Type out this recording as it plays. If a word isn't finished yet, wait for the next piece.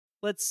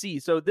let's see.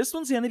 So this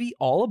one's going to be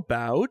all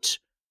about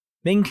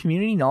making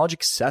community knowledge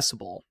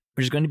accessible,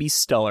 which is going to be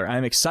stellar.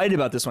 I'm excited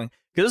about this one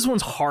because this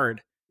one's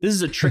hard. This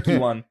is a tricky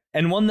one,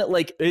 and one that,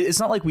 like, it's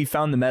not like we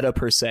found the meta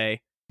per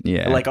se.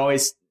 Yeah. Like,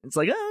 always, it's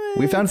like,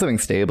 we found something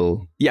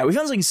stable. Yeah, we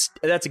found something.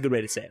 That's a good way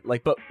to say it.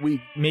 Like, but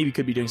we maybe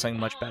could be doing something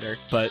much better.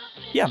 But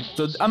yeah,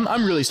 so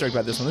I'm really stoked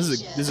about this one.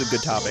 This is a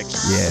good topic.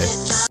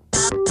 Yeah.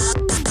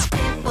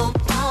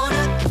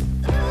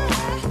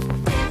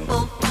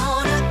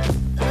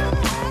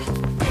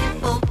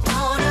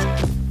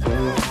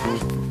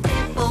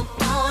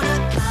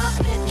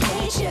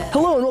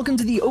 Hello and welcome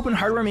to the Open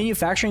Hardware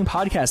Manufacturing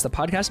Podcast, the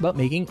podcast about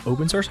making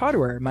open source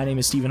hardware. My name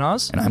is Stephen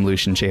Oz. And I'm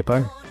Lucian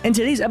Chapar. And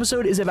today's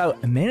episode is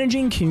about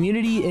managing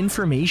community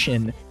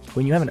information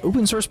when you have an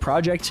open source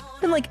project,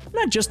 and like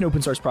not just an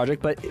open source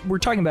project, but we're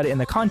talking about it in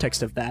the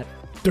context of that.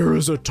 There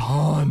is a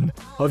ton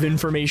of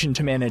information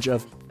to manage,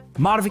 of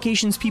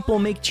modifications people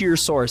make to your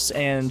source,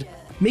 and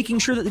making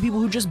sure that the people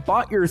who just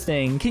bought your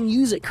thing can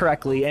use it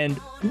correctly, and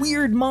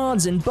weird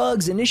mods and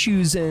bugs and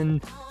issues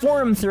and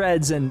forum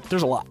threads, and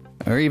there's a lot.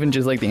 Or even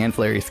just like the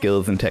ancillary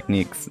skills and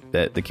techniques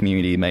that the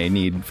community may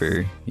need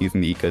for using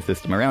the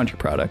ecosystem around your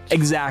product.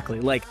 Exactly.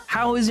 Like,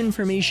 how is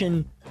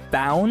information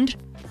found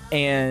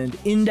and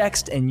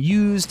indexed and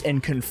used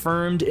and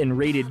confirmed and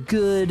rated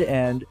good?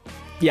 And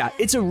yeah,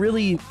 it's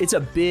a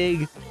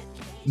big,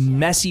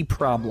 messy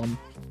problem.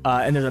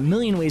 And there's a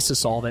million ways to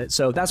solve it.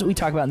 So that's what we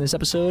talk about in this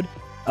episode.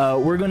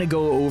 We're going to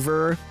go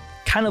over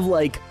kind of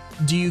like,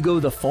 do you go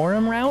the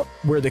forum route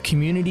where the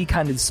community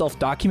kind of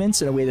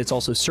self-documents in a way that's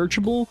also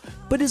searchable,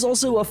 but is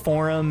also a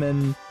forum,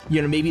 and,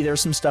 you know, maybe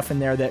there's some stuff in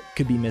there that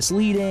could be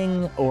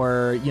misleading,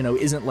 or, you know,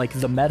 isn't like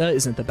the meta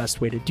isn't the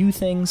best way to do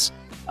things,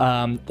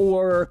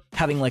 or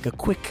having like a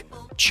quick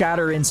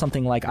chatter in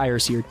something like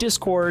IRC or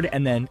Discord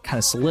and then kind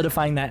of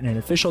solidifying that in an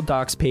official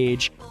docs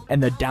page,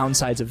 and the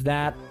downsides of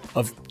that,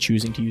 of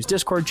choosing to use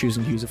Discord,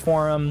 choosing to use a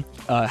forum,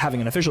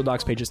 having an official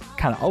docs page is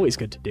kind of always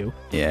good to do.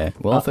 Yeah,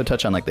 we'll also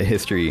touch on like the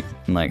history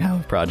and like how a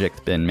project's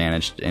been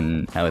managed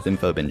and how its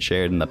info been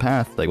shared in the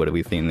past. Like, what have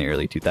we seen in the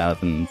early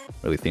 2000s? What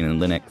have we seen in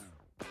Linux?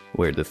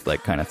 Where does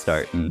like kind of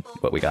start and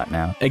what we got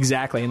now?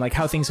 Exactly, and like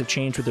how things have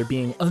changed with there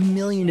being a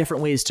million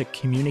different ways to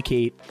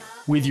communicate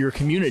with your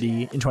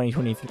community in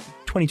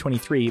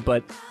 2023.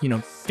 But, you know,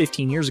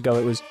 15 years ago,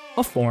 it was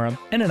a forum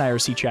and an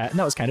IRC chat, and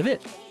that was kind of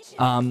it.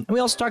 And we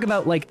also talk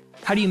about, like,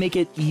 how do you make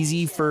it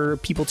easy for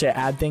people to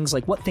add things?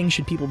 Like, what things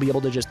should people be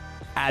able to just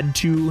add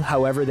to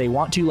however they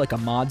want to, like a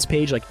mods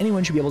page? Like,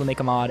 anyone should be able to make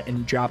a mod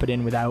and drop it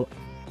in without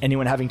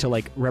anyone having to,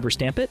 like, rubber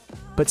stamp it.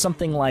 But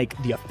something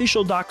like the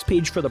official docs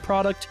page for the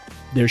product,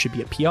 there should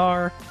be a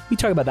PR. We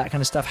talk about that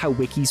kind of stuff, how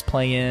wikis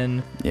play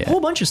in, a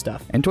whole bunch of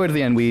stuff. And towards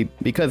the end,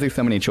 because there's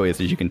so many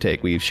choices you can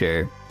take, we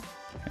share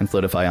and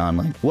solidify on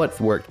like what's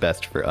worked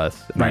best for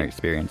us in our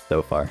experience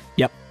so far.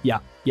 Yep. Yeah.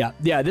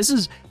 This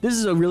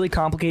is a really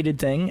complicated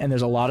thing, and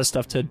there's a lot of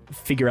stuff to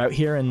figure out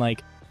here, and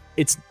like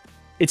it's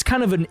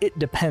kind of it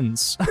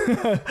depends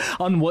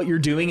on what you're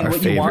doing and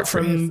what you want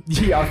from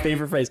our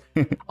favorite phrase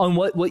on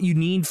what you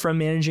need from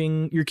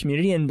managing your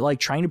community, and like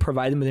trying to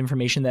provide them with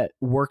information that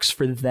works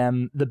for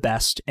them the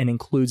best and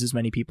includes as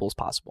many people as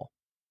possible.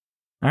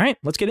 All right,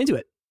 let's get into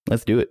it.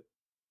 Let's do it.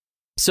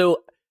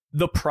 So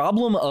the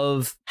problem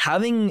of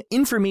having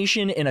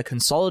information in a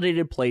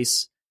consolidated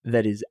place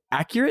that is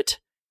accurate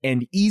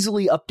and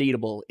easily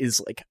updatable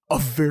is like a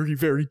very,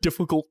 very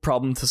difficult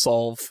problem to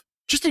solve,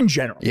 just in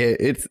general. Yeah,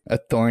 it's a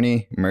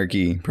thorny,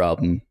 murky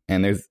problem,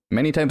 and there's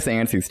many types of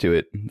answers to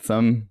it.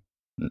 Some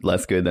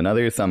less good than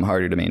others, some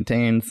harder to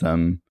maintain,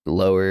 some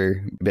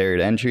lower barrier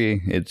to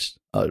entry. It's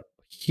a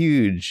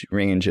huge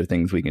range of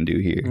things we can do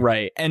here.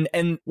 Right.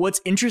 And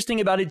what's interesting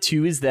about it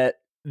too is that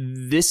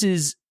this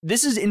is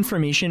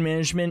information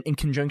management in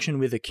conjunction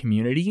with a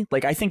community.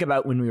 Like, I think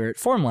about when we were at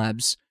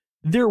Formlabs,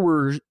 there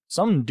were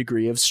some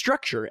degree of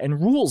structure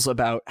and rules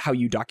about how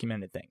you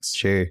documented things.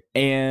 Sure.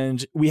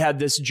 And we had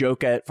this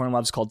joke at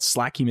Formlabs called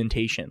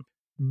Slackumentation.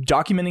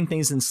 Documenting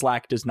things in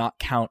Slack does not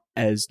count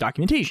as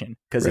documentation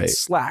because it's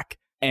Slack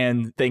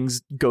and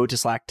things go to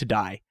Slack to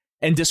die.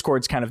 And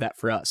Discord's kind of that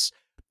for us.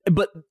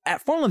 But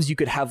at Formlabs, you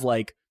could have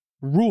like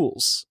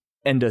rules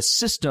and a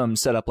system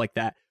set up like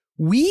that.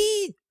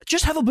 We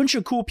just have a bunch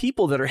of cool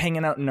people that are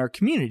hanging out in our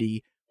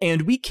community,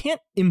 and we can't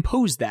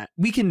impose that.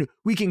 We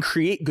can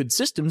create good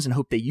systems and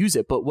hope they use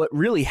it, but what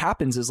really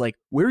happens is like,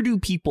 where do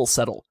people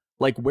settle?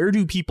 Like, where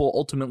do people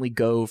ultimately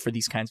go for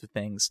these kinds of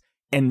things?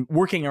 And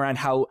working around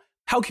how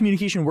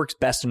communication works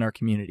best in our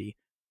community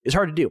is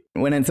hard to do.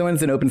 When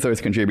someone's an open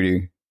source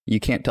contributor, you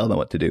can't tell them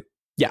what to do.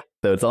 Yeah.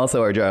 So it's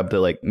also our job to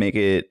like make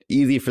it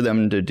easy for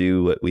them to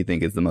do what we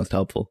think is the most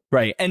helpful.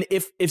 Right. And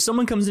if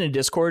someone comes into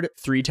Discord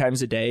 3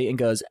 times a day and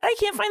goes, I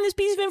can't find this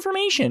piece of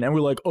information, and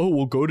we're like, oh,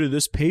 we'll go to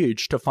this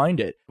page to find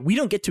it, we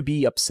don't get to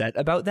be upset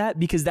about that,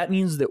 because that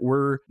means that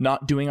we're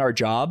not doing our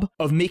job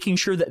of making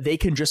sure that they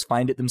can just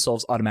find it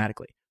themselves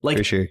automatically. Like,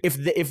 for sure.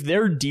 If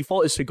their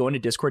default is to go into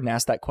Discord and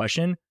ask that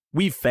question,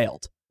 we've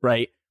failed,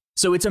 right?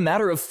 So it's a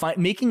matter of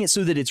making it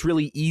so that it's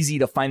really easy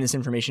to find this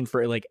information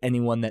for like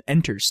anyone that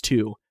enters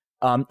too.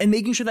 And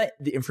making sure that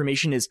the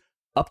information is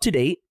up to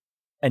date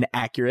and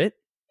accurate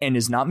and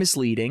is not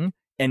misleading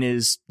and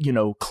is,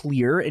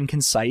 clear and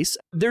concise.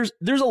 There's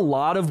a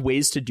lot of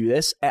ways to do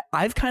this.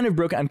 I've kind of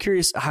I'm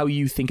curious how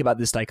you think about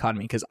this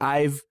dichotomy, because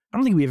I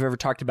don't think we've ever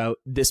talked about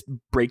this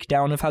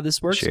breakdown of how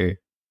this works. Sure.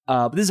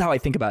 But this is how I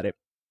think about it.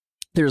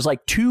 There's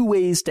like two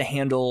ways to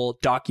handle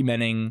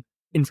documenting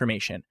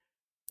information.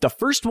 The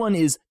first one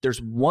is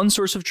there's one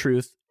source of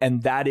truth,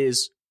 and that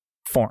is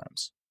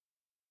forums.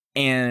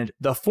 And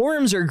the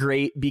forums are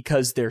great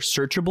because they're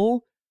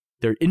searchable,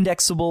 they're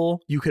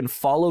indexable. You can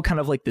follow kind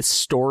of like this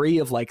story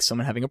of like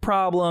someone having a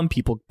problem,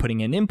 people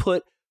putting in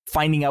input,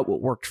 finding out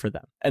what worked for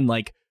them. And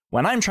like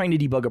when I'm trying to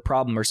debug a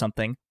problem or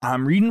something,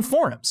 I'm reading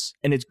forums,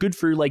 and it's good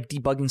for like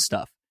debugging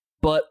stuff.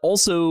 But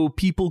also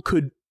people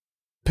could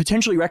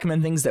potentially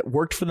recommend things that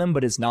worked for them,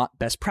 but is not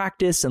best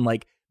practice. And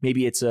like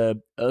maybe it's a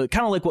kind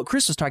of like what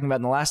Chris was talking about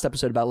in the last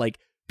episode about like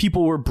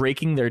people were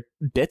breaking their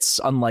bits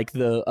on like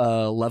the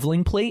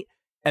leveling plate,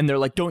 and they're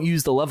like, don't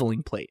use the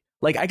leveling plate.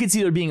 Like I could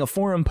see there being a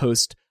forum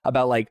post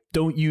about like,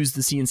 don't use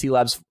the CNC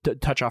Labs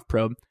touch off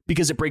probe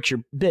because it breaks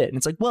your bit. And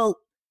it's like, well,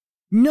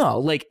 no,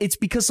 like it's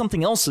because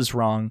something else is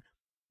wrong.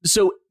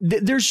 So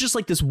there's just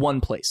like this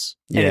one place,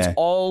 and it's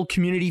all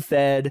community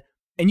fed,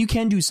 and you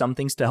can do some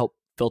things to help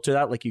filter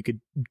that. Like you could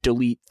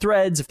delete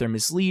threads if they're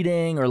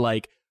misleading, or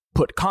like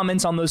put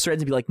comments on those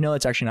threads and be like, no,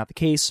 it's actually not the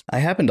case. I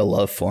happen to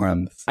love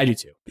forums. I do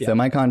too. Yeah. So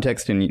my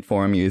context in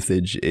forum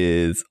usage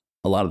is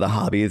a lot of the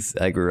hobbies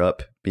I grew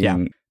up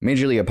being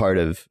majorly a part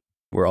of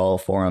were all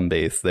forum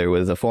based. There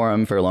was a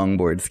forum for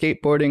longboard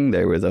skateboarding.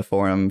 There was a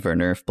forum for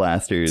Nerf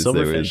blasters.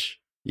 Silverfish.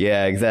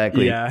 Yeah,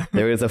 exactly. Yeah.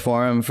 There was a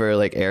forum for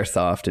like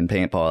airsoft and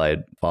paintball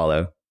I'd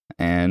follow.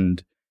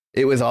 And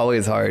it was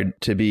always hard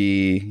to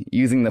be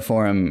using the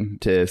forum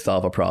to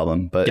solve a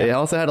problem, but it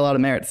also had a lot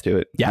of merits to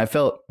it. Yeah. I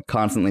felt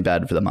constantly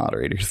bad for the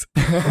moderators.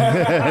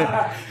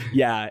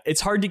 Yeah,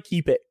 it's hard to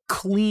keep it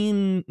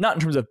clean, not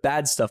in terms of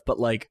bad stuff, but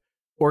like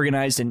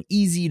organized and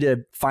easy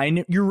to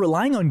find. You're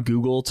relying on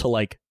Google to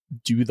like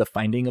do the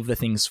finding of the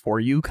things for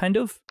you, kind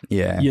of.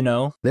 Yeah.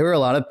 There were a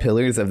lot of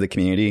pillars of the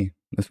community.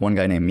 This one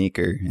guy named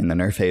Meeker in the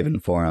Nerf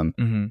Haven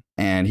forum,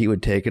 and he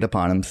would take it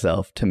upon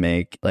himself to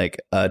make like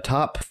a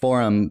top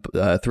forum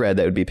thread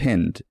that would be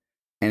pinned,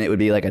 and it would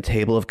be like a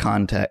table of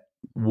contact.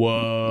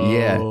 Whoa.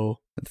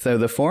 Yeah. So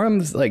the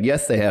forums, like,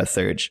 yes, they have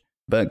search,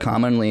 but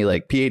commonly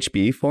like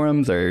PHP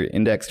forums are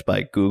indexed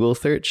by Google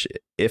search,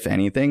 if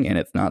anything, and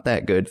it's not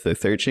that good. So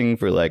searching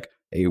for like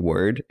a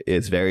word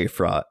is very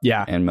fraught.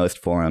 Yeah. And most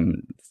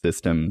forum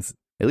systems,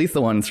 at least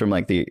the ones from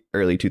like the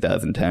early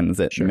 2010s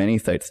that many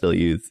sites still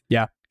use.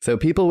 Yeah. So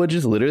people would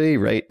just literally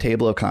write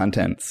table of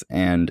contents,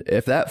 and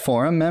if that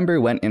forum member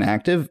went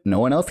inactive, no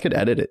one else could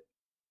edit it.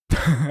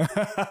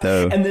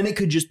 And then it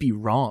could just be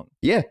wrong.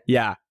 Yeah.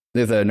 Yeah.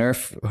 There's a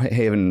Nerf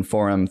Haven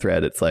forum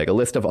thread. It's like a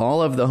list of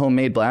all of the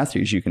homemade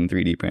blasters you can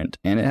 3D print,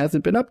 and it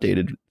hasn't been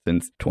updated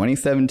since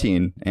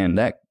 2017, and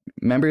that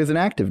member is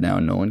inactive now,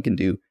 and no one can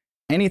do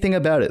anything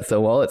about it. So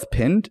while it's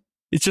pinned,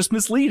 it's just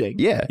misleading.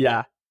 Yeah.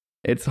 Yeah.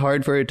 It's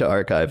hard for it to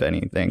archive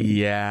anything.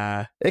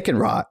 Yeah. It can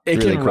rot. It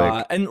really can quick.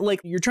 rot. And like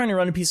you're trying to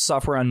run a piece of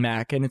software on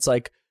Mac, and it's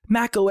like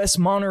Mac OS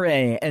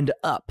Monterey and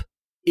up.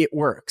 It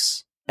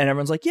works. And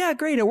everyone's like, yeah,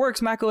 great, it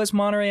works, Mac OS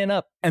Monterey and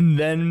up. And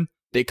then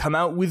they come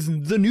out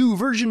with the new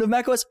version of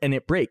Mac OS and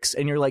it breaks.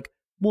 And you're like,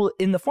 well,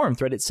 in the forum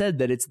thread, it said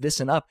that it's this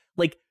and up.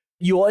 Like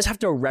you always have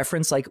to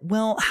reference like,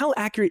 well, how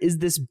accurate is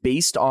this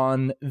based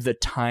on the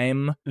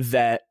time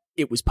that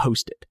it was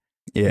posted?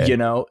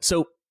 Yeah.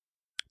 So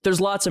there's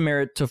lots of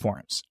merit to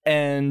forums,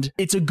 and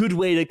it's a good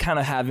way to kind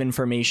of have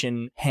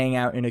information, hang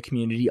out in a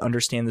community,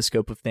 understand the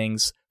scope of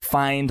things,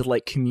 find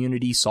like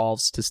community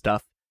solves to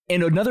stuff.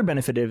 And another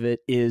benefit of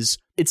it is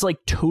it's like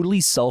totally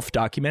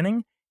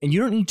self-documenting, and you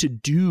don't need to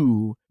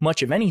do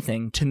much of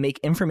anything to make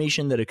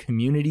information that a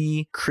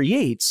community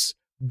creates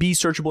be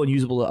searchable and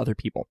usable to other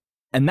people.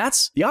 And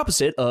that's the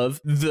opposite of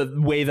the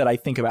way that I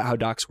think about how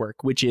docs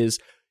work, which is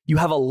you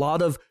have a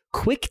lot of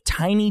quick,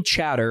 tiny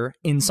chatter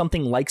in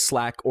something like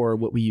Slack or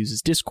what we use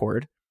as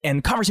Discord,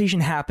 and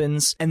conversation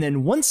happens. And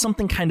then once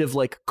something kind of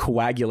like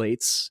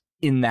coagulates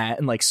in that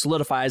and like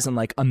solidifies and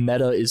like a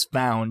meta is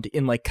found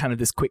in like kind of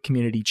this quick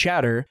community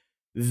chatter,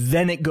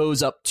 then it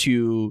goes up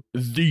to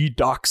the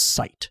docs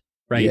site,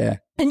 right? Yeah.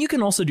 And you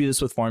can also do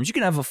this with forums. You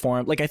can have a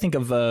forum. Like I think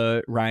of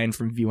Ryan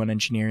from V1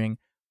 Engineering.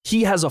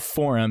 He has a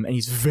forum and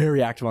he's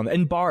very active on that.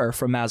 And Bar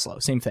from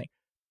Maslow, same thing,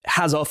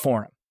 has a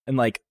forum. And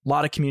like a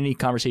lot of community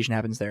conversation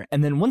happens there.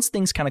 And then once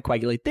things kind of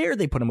coagulate there,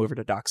 they put them over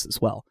to docs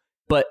as well.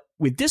 But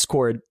with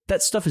Discord,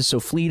 that stuff is so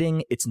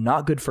fleeting. It's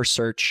not good for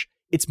search.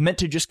 It's meant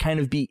to just kind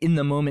of be in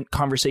the moment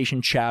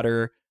conversation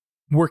chatter,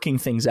 working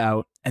things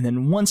out. And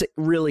then once it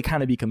really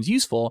kind of becomes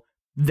useful,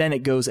 then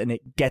it goes and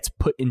it gets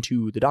put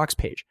into the docs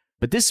page.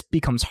 But this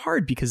becomes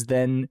hard because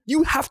then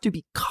you have to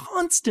be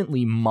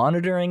constantly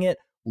monitoring it,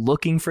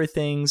 looking for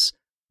things,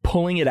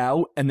 pulling it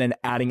out, and then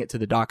adding it to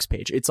the docs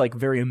page. It's like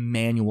very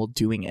manual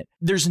doing it.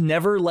 There's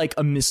never like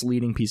a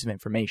misleading piece of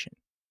information,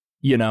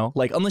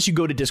 like unless you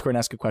go to Discord and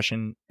ask a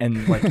question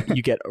and like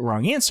you get a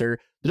wrong answer,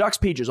 the docs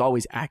page is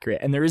always accurate.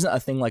 And there isn't a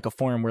thing like a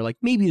forum where like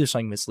maybe there's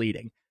something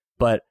misleading,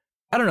 But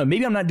I don't know,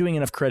 maybe I'm not doing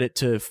enough credit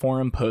to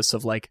forum posts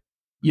of like,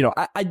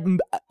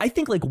 I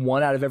think like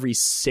 1 out of every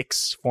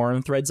 6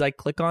 forum threads I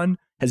click on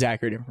has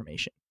accurate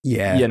information.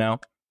 Yeah.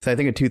 So I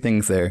think of 2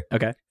 things there.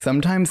 Okay.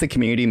 Sometimes the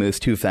community moves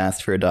too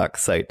fast for a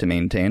docs site to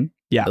maintain.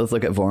 Yeah. Let's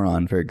look at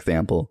Voron, for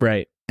example.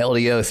 Right.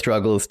 LDO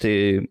struggles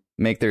to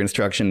make their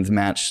instructions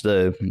match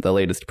the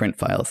latest print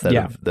file instead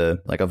of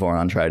like a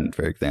Voron Trident,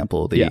 for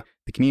example. The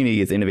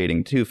community is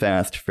innovating too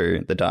fast for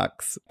the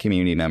docs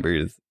community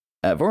members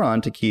at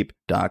Voron to keep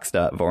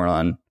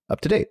docs.voron up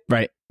to date.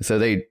 Right. So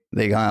they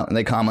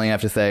commonly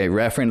have to say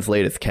reference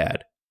latest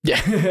CAD. Yeah.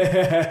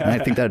 And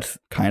I think that's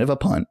kind of a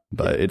punt,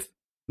 but it's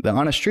the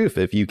honest truth.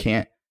 If you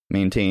can't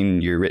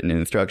maintain your written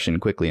instruction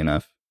quickly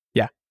enough.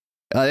 Yeah.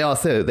 They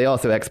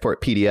also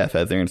export PDF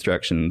as their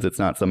instructions. It's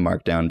not some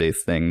markdown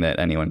based thing that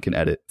anyone can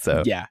edit.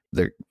 So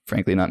they're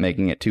frankly not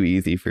making it too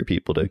easy for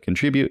people to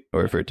contribute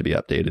or for it to be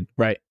updated.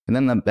 Right. And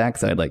then the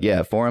backside, like,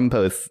 forum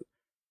posts.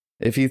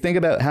 If you think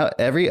about how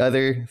every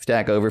other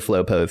Stack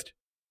Overflow post,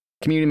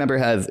 community member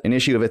has an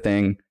issue of a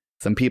thing,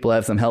 some people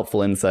have some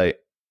helpful insight,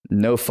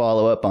 no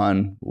follow up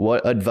on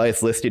what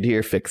advice listed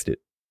here fixed it.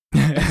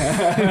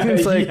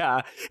 It's like,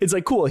 it's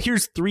like, cool,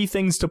 here's 3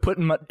 things to put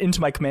into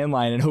my command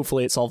line and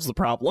hopefully it solves the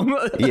problem.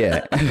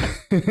 Yeah.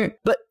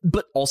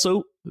 but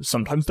also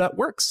sometimes that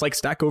works. Like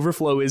Stack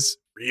Overflow is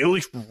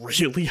really,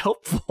 really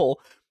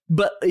helpful,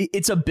 but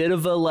it's a bit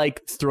of a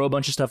like throw a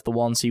bunch of stuff at the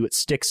wall and see what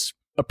sticks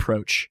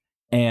approach.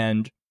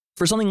 And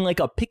for something like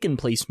a pick and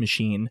place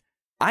machine,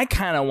 I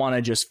kind of want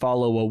to just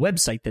follow a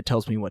website that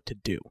tells me what to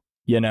do,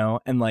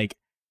 and like,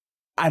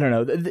 I don't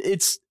know,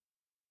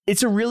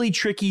 it's a really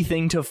tricky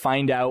thing to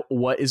find out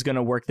what is going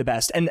to work the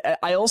best. And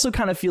I also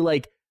kind of feel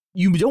like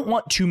you don't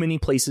want too many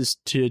places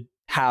to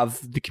have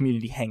the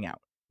community hang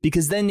out,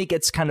 because then it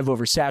gets kind of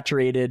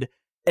oversaturated.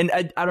 And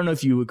I don't know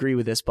if you agree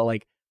with this, but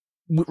like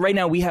right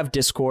now we have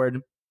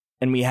Discord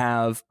and we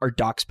have our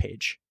docs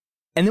page,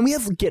 and then we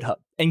have GitHub,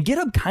 and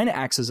GitHub kind of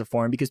acts as a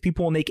forum because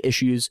people will make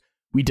issues.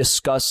 We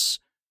discuss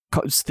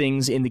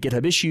things in the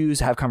GitHub issues,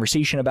 have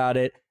conversation about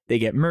it. They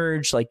get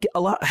merged. Like a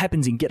lot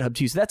happens in GitHub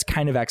too. So that's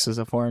kind of acts as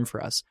a forum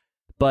for us.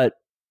 But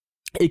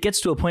it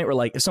gets to a point where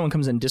like if someone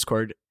comes in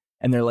Discord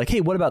and they're like,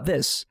 hey, what about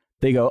this?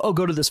 They go, oh,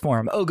 go to this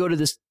forum. Oh, go to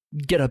this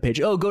GitHub page.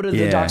 Oh, go to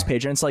the docs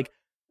page. And it's like,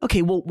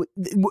 okay, well,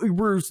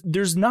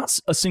 there's not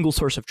a single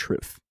source of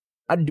truth.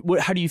 How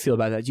do you feel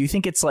about that? Do you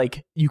think it's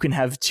like you can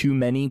have too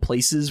many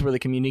places where the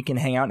community can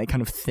hang out and it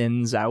kind of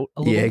thins out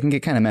a little bit? It can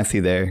get kind of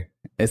messy there,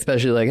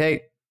 especially like,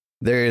 hey,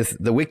 there's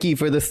the wiki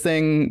for this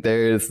thing.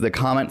 There's the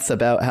comments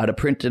about how to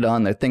print it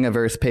on the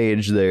Thingiverse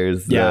page.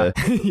 There's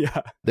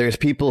there's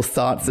people's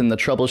thoughts in the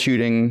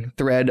troubleshooting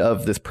thread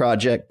of this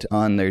project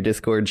on their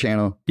Discord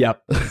channel.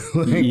 Yep.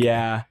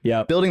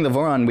 Building the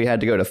Voron, we had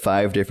to go to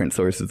 5 different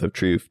sources of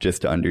truth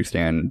just to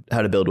understand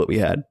how to build what we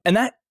had. And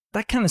that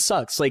kind of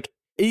sucks. Like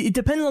it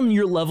depends on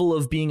your level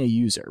of being a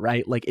user,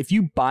 right? Like if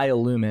you buy a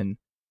Lumen,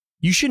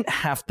 you shouldn't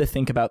have to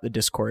think about the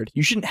Discord.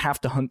 You shouldn't have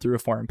to hunt through a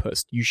forum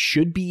post. You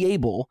should be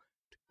able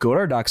go to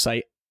our doc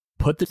site,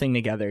 put the thing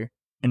together,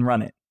 and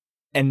run it,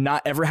 and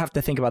not ever have to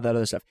think about that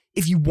other stuff.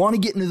 If you want to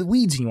get into the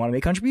weeds and you want to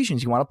make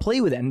contributions, you want to play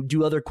with it and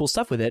do other cool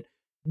stuff with it,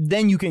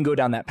 then you can go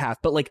down that path.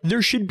 But like,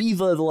 there should be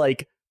the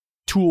like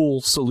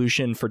tool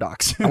solution for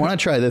docs. I want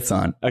to try this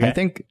on. Okay. I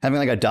think having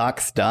like a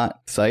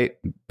docs.site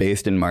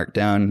based in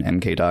Markdown,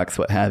 MKDocs,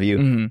 what have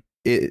you,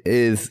 it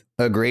is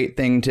a great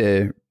thing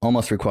to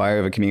almost require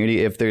of a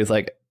community. If there's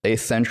like a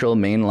central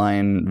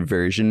mainline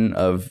version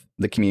of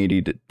the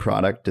community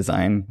product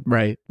design,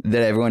 right,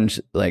 that everyone's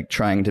like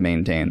trying to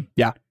maintain.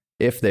 Yeah.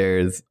 If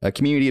there's a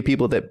community of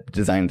people that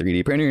design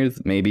 3D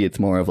printers, maybe it's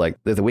more of like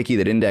there's a wiki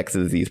that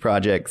indexes these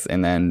projects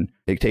and then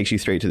it takes you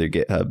straight to their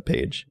GitHub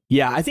page.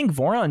 Yeah, I think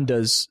Voron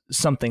does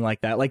something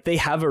like that. Like they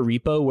have a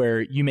repo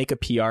where you make a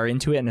PR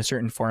into it in a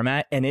certain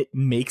format and it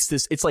makes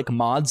this, it's like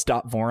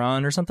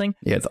mods.voron or something.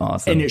 Yeah, it's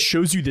awesome. And it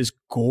shows you this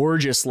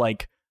gorgeous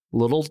like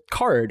little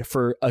card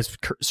for a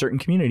certain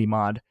community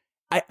mod.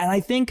 I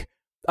think,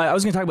 I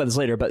was going to talk about this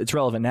later, but it's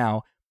relevant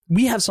now.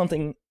 We have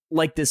something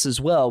like this as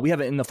well. We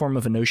have it in the form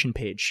of a Notion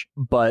page,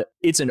 but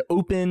it's an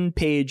open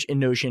page in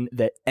Notion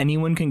that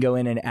anyone can go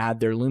in and add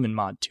their Lumen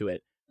mod to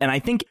it. And I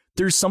think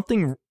there's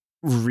something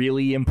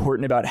really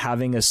important about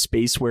having a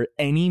space where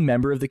any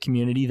member of the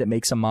community that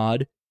makes a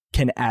mod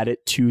can add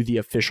it to the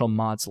official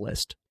mods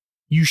list.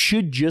 You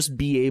should just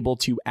be able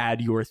to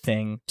add your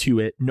thing to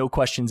it. No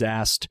questions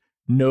asked,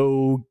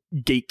 no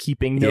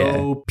gatekeeping,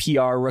 no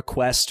PR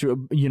request,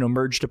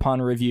 merged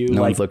upon review.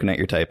 No one's looking at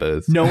your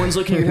typos. No one's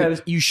looking at your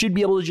typos. You should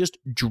be able to just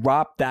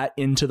drop that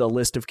into the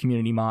list of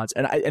community mods.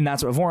 And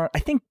that's what Voron, I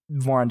think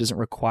Voron doesn't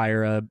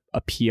require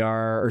a PR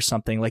or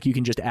something. Like you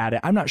can just add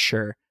it. I'm not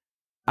sure.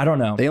 I don't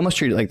know. They almost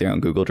treat it like their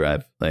own Google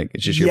Drive. Like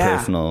it's just your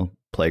personal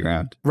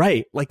playground.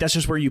 Right. Like that's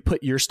just where you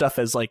put your stuff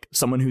as like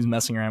someone who's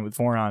messing around with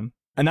Voron.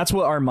 And that's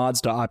what our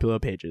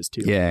mods.opulo page is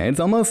too. Yeah. It's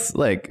almost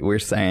like we're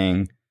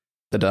saying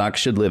the docs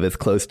should live as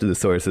close to the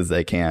source as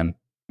they can,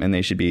 and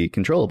they should be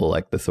controllable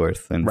like the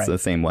source in the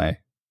same way.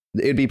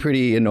 It'd be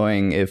pretty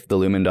annoying if the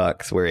Lumen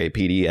docs were a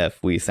PDF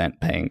we sent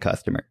paying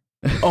customer.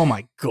 Oh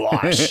my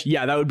gosh.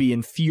 Yeah, that would be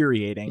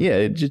infuriating.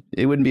 Yeah,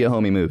 it wouldn't be a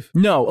homie move.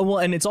 No, well,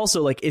 and it's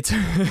also like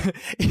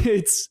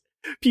it's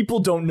people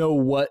don't know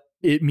what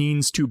it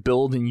means to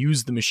build and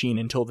use the machine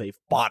until they've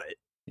bought it.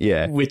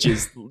 Yeah. Which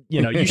is,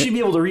 you should be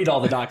able to read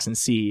all the docs and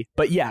see.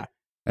 But yeah.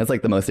 That's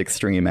like the most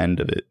extreme end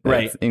of it.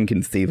 That's right.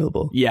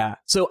 Inconceivable. Yeah.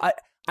 So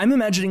I'm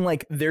imagining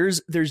like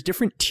there's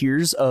different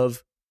tiers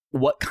of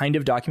what kind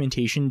of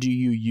documentation do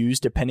you use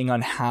depending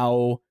on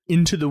how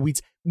into the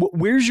weeds.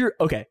 Where's your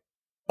okay?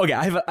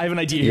 I have an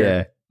idea here.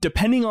 Yeah.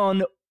 Depending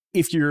on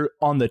if you're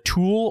on the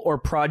tool or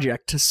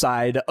project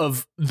side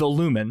of the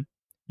Lumen,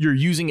 you're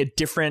using a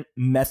different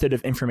method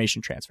of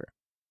information transfer.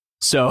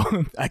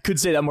 So I could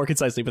say that more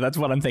concisely, but that's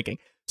what I'm thinking.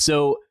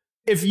 So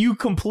if you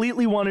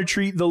completely want to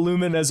treat the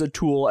Lumen as a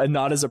tool and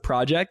not as a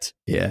project,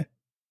 yeah,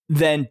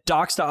 then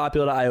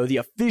docs.opio.io, the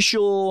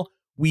official,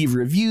 we've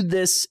reviewed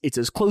this, it's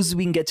as close as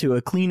we can get to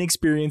a clean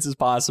experience as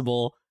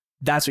possible.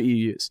 That's what you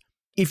use.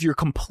 If you're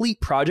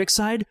complete project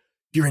side,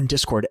 you're in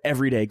Discord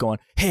every day going,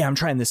 hey, I'm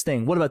trying this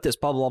thing. What about this?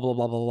 Blah, blah, blah,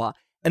 blah, blah, blah.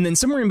 And then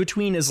somewhere in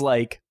between is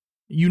like,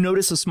 you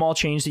notice a small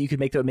change that you could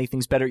make that would make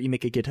things better. You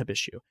make a GitHub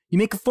issue. You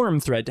make a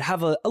forum thread to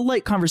have a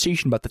light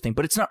conversation about the thing,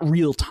 but it's not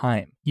real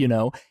time,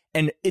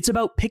 And it's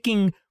about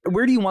picking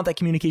where do you want that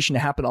communication to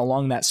happen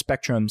along that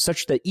spectrum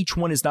such that each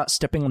one is not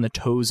stepping on the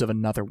toes of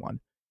another one,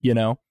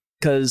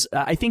 Because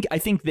I think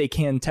they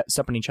can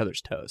step on each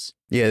other's toes.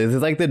 Yeah, this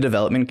is like the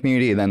development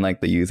community and then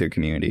like the user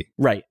community.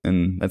 Right.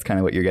 And that's kind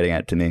of what you're getting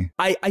at to me.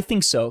 I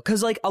think so.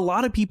 Because like a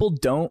lot of people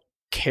don't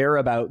care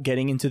about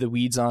getting into the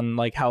weeds on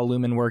like how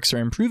Lumen works or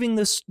improving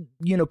this,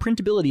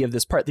 printability of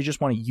this part. They just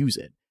want to use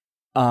it.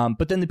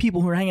 But then the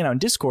people who are hanging out in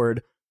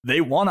Discord, they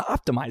want to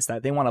optimize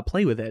that. They want to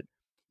play with it.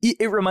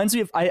 It reminds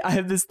me of, I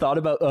have this thought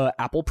about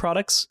Apple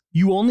products.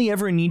 You only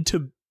ever need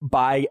to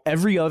buy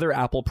every other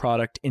Apple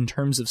product in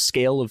terms of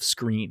scale of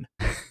screen.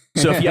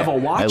 So if you have a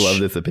watch, I love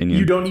this opinion.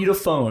 You don't need a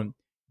phone.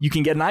 You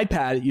can get an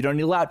iPad. You don't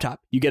need a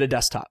laptop. You get a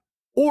desktop.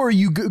 Or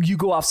you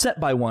go offset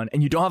by one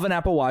and you don't have an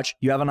Apple Watch.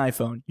 You have an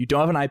iPhone. You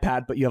don't have an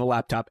iPad, but you have a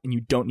laptop and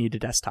you don't need a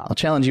desktop. I'll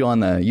challenge you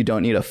on you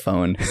don't need a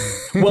phone.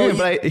 Well, you're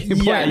right.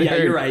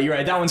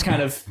 That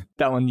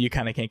one you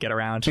kind of can't get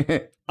around.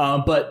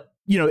 But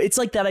it's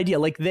like that idea,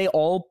 like they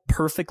all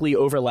perfectly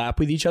overlap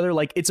with each other.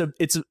 Like it's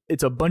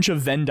a bunch of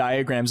Venn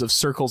diagrams of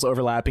circles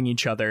overlapping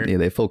each other. Yeah,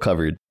 they full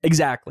covered.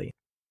 Exactly.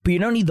 But you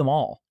don't need them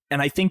all.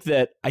 And I think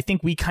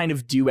we kind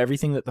of do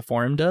everything that the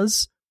forum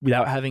does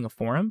without having a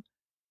forum.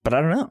 But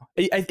I don't know.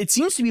 It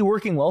seems to be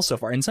working well so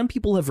far. And some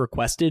people have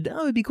requested,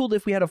 it'd be cool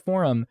if we had a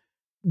forum.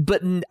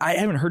 But I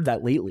haven't heard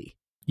that lately.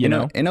 You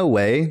know? In a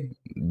way,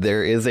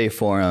 there is a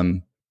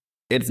forum.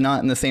 It's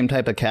not in the same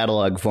type of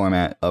catalog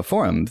format of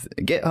forums.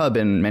 GitHub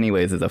in many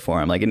ways is a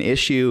forum. Like an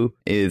issue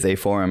is a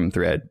forum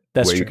thread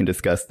where you can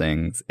discuss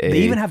things. They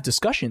even have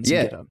discussions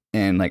in GitHub.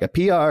 And like a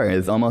PR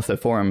is almost a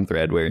forum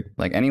thread where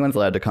like anyone's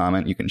allowed to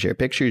comment. You can share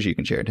pictures. You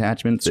can share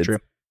attachments. It's true.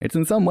 It's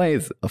in some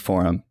ways a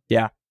forum.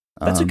 Yeah.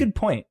 That's a good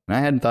point. I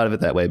hadn't thought of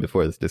it that way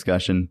before this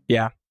discussion.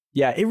 Yeah.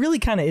 Yeah, it really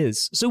kind of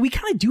is. So we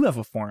kind of do have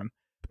a forum,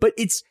 but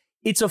it's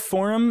a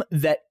forum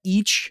that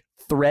each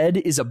thread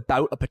is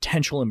about a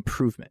potential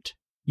improvement.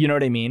 You know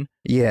what I mean?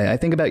 Yeah, I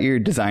think about your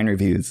design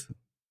reviews.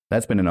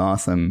 That's been an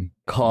awesome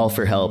call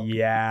for help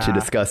to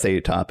discuss a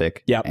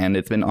topic. Yep. And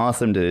it's been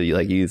awesome to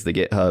like use the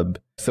GitHub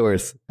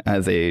source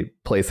as a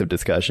place of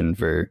discussion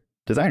for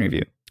design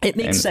review. It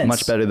makes sense.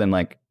 Much better than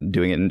like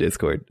doing it in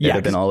Discord. It would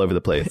have been all over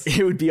the place.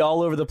 It would be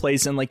all over the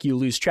place and like you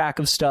lose track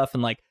of stuff,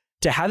 and like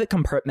to have it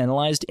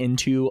compartmentalized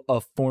into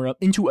a forum,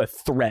 into a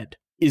thread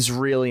is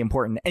really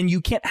important. And you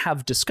can't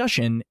have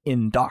discussion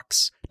in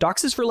docs.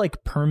 Docs is for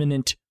like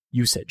permanent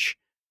usage.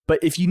 But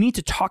if you need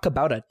to talk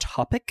about a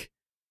topic,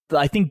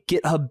 I think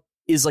GitHub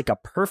is like a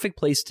perfect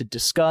place to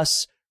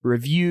discuss,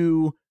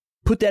 review,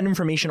 put that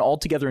information all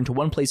together into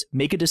one place,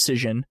 make a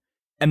decision,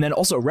 and then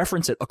also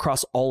reference it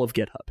across all of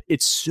GitHub.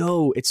 It's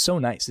so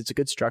nice. It's a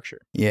good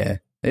structure. Yeah.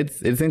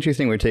 It's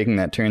interesting we're taking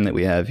that turn that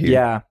we have here.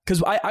 Yeah.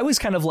 Because I was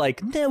kind of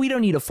like, we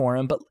don't need a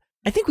forum, but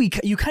I think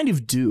you kind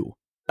of do.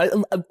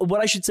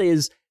 What I should say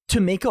is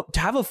to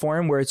have a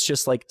forum where it's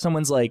just like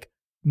someone's like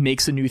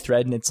makes a new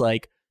thread and it's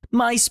like,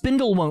 my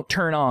spindle won't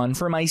turn on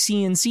for my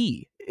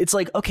CNC. It's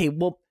like, okay,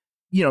 well,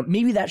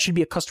 maybe that should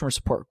be a customer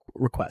support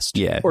request.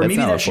 Yeah. Or maybe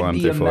that should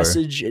be a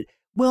message.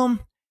 Well,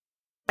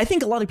 I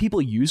think a lot of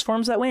people use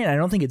forums that way, and I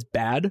don't think it's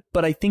bad,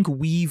 but I think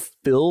we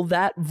fill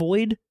that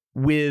void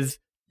with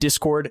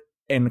Discord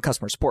and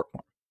customer support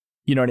form.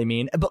 You know what I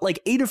mean? But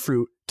like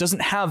Adafruit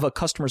doesn't have a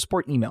customer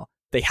support email.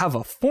 They have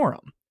a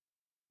forum.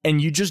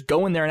 And you just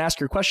go in there and ask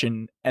your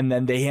question, and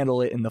then they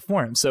handle it in the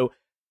forum. So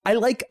I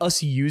like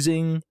us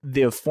using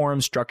the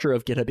forum structure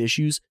of GitHub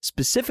issues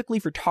specifically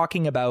for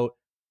talking about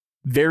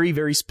very,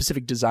 very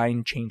specific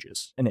design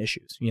changes and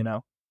issues,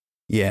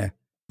 Yeah.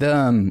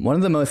 One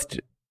of the most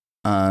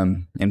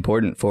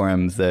important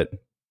forums that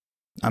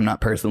I'm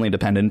not personally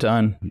dependent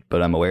on,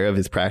 but I'm aware of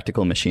is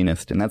Practical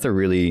Machinist. And that's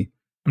I'm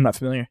not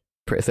familiar.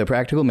 So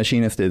Practical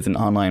Machinist is an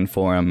online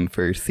forum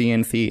for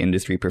CNC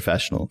industry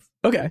professionals.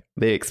 Okay.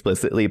 They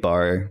explicitly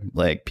bar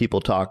like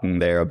people talking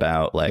there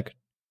about like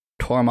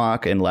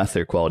Tormach and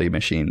lesser quality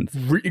machines.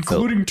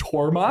 Including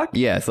Tormach?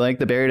 Yeah, so like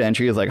the buried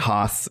entry is like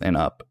Haas and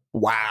up.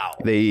 Wow.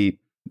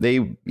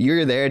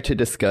 You're there to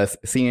discuss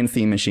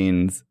CNC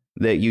machines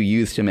that you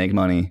use to make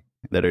money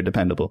that are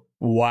dependable.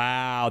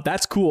 Wow,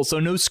 that's cool. So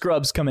no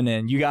scrubs coming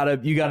in. You gotta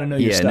know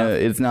your stuff. Yeah, no,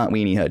 it's not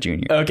Weenie Hut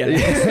Jr. Okay.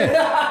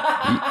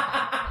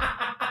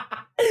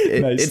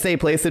 Nice. It's a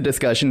place of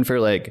discussion for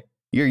like,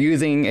 you're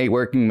using a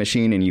working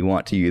machine and you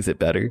want to use it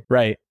better.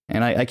 Right.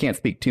 And I can't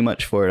speak too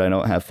much for it. I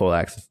don't have full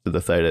access to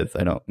the site.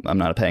 I'm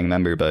not a paying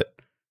member, but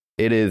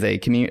it is a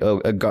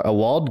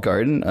walled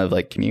garden of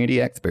like community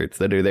experts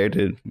that are there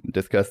to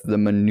discuss the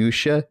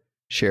minutia,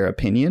 share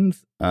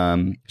opinions,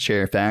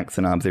 share facts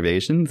and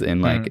observations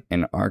in like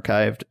an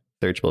archived,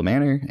 searchable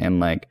manner.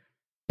 And like,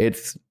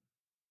 it's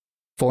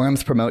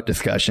forums promote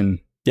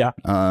discussion. Yeah.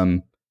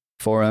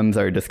 Forums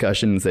are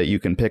discussions that you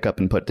can pick up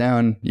and put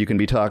down. You can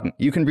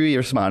be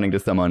responding to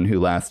someone who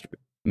last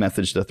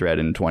messaged a thread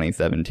in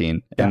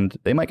 2017, and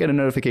they might get a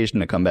notification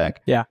to come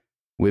back. Yeah.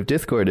 With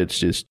Discord, it's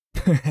just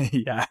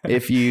yeah.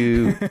 If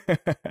you,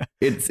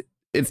 it's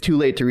too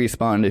late to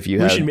respond if you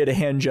have. Lucian made a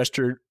hand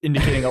gesture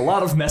indicating a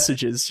lot of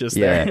messages just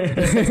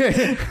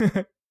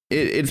there.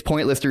 It's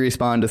pointless to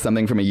respond to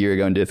something from a year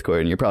ago in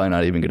Discord, and you're probably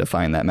not even going to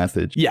find that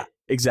message. Yeah,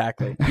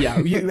 exactly.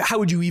 Yeah. How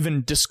would you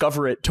even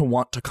discover it to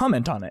want to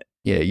comment on it?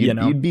 Yeah,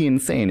 you'd be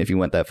insane if you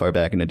went that far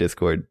back in a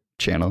Discord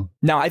channel.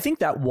 Now, I think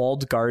that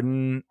walled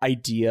garden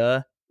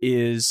idea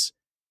is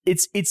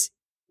it's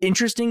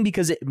interesting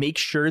because it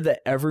makes sure that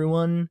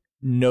everyone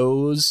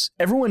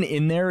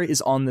in there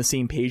is on the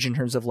same page in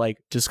terms of like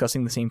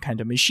discussing the same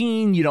kind of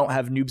machine. You don't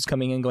have noobs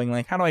coming in going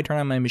like, how do I turn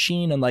on my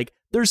machine? And like,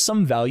 there's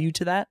some value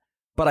to that.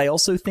 But I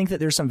also think that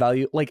there's some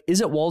value, like, is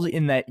it walled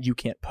in that you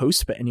can't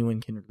post, but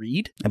anyone can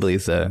read? I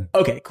believe so.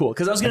 Okay, cool.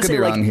 Because I was going to say,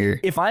 like,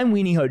 if I'm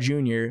Weenie Hut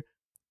Jr.,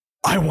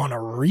 I want to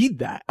read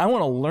that. I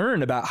want to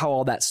learn about how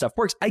all that stuff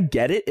works. I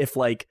get it if,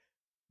 like,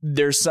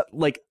 there's,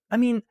 like, I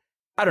mean,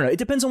 I don't know. It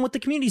depends on what the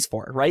community's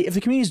for, right? If the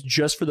community is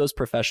just for those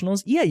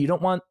professionals, yeah, you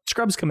don't want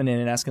scrubs coming in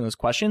and asking those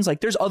questions.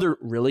 Like, there's other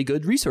really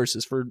good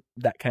resources for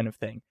that kind of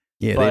thing.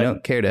 Yeah, they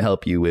don't care to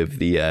help you with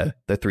the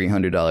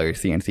 $300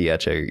 CNC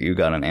etcher you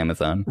got on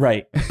Amazon.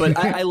 Right. But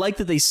I like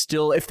that they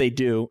still, if they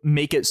do,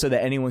 make it so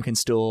that anyone can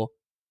still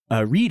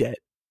read it,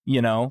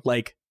 you know?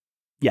 Like,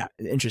 yeah,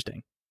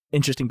 interesting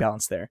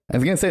balance there. I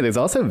was going to say, there's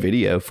also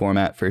video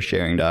format for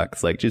sharing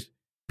docs, like just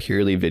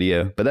purely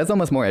video, but that's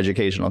almost more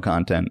educational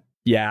content.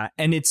 Yeah,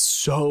 and it's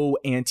so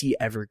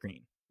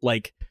anti-evergreen.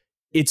 Like,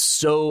 it's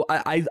so,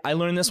 I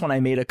learned this when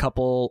I made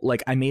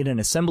I made an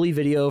assembly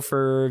video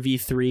for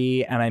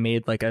V3, and I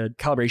made like a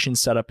calibration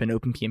setup in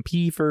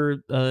OpenPMP for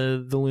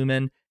the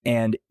Lumen,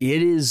 and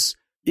it is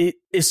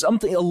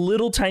something, a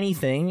little tiny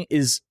thing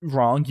is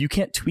wrong, you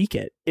can't tweak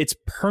it. It's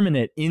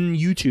permanent in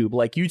YouTube.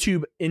 Like,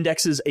 YouTube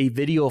indexes a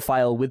video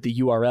file with the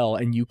URL,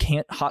 and you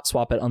can't hot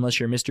swap it unless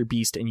you're Mr.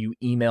 Beast and you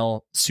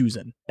email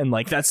Susan. And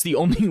like, that's the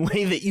only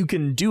way that you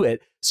can do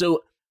it. So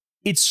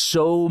it's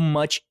so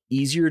much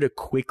easier to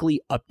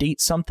quickly update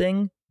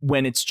something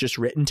when it's just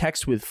written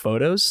text with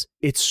photos.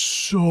 It's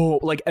so,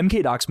 like,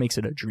 MK Docs makes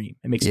it a dream.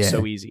 It makes it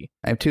so easy.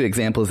 I have two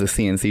examples of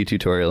CNC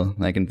tutorial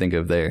I can think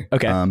of there.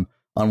 Okay.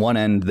 On one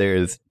end,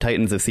 there's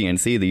Titans of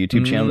CNC, the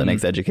YouTube channel that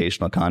makes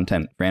educational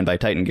content, ran by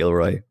Titan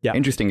Gilroy. Yeah.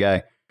 Interesting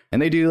guy.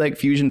 And they do like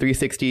Fusion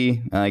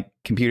 360,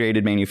 computer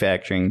aided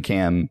manufacturing,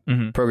 CAM,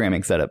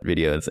 programming setup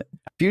videos.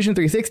 Fusion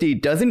 360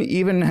 doesn't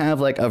even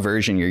have like a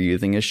version you're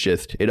using. It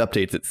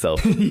updates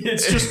itself.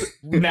 It's just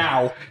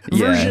now.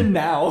 Version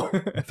now.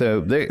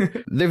 So their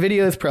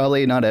video is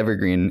probably not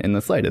evergreen in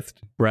the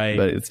slightest. Right.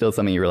 But it's still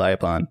something you rely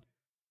upon.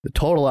 The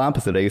total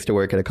opposite. I used to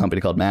work at a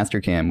company called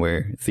Mastercam,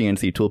 where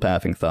CNC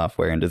toolpathing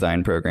software and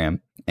design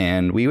program.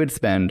 And we would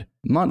spend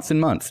months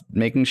and months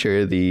making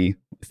sure the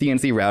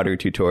CNC router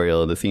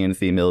tutorial, the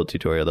CNC mill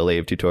tutorial, the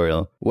lathe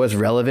tutorial was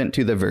relevant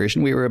to the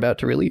version we were about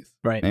to release.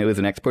 Right. And it was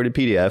an exported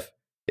PDF.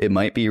 It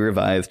might be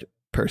revised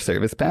per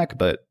service pack,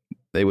 but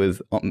it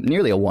was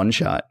nearly a one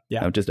shot.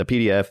 Yeah. Just a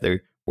PDF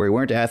there where we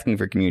weren't asking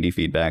for community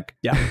feedback.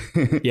 Yeah.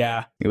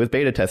 Yeah. It was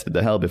beta tested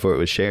to hell before it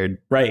was shared.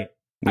 Right.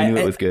 We knew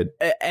it was good.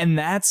 And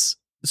that's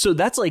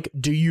like,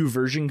 do you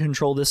version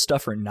control this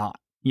stuff or not?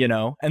 You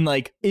know, and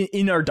like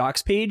in our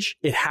docs page,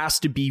 you have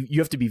to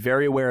be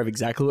very aware of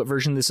exactly what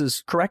version this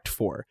is correct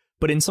for.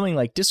 But in something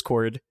like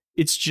Discord,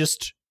 it's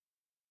just,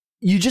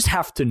 you just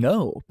have to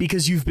know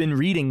because you've been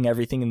reading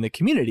everything in the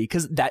community,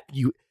 because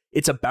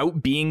it's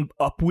about being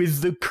up with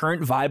the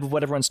current vibe of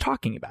what everyone's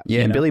talking about.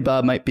 Yeah. And Billy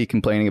Bob might be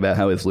complaining about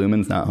how his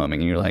Lumen's not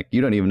homing. And you're like,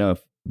 you don't even know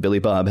if Billy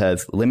Bob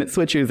has limit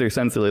switches or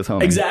sensorless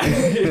homing.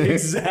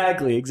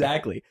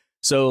 Exactly.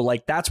 So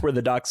like, that's where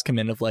the docs come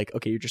in of like,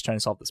 okay, you're just trying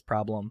to solve this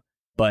problem.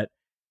 But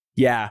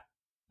yeah,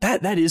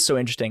 that is so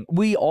interesting.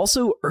 We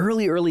also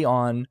early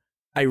on,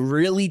 I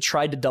really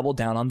tried to double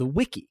down on the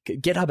wiki.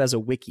 GitHub has a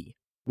wiki,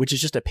 which is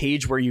just a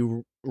page where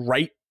you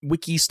write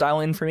wiki style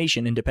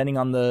information, and depending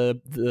on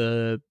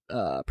the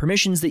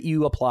permissions that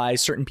you apply,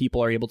 certain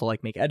people are able to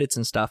like make edits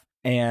and stuff.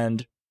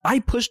 And I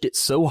pushed it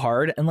so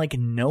hard, and like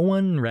no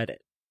one read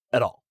it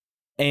at all.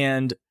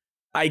 And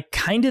I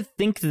kind of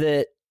think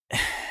that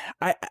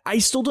I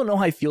still don't know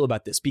how I feel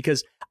about this,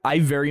 because I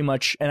very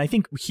much, and I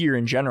think here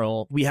in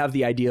general, we have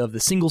the idea of the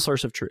single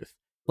source of truth.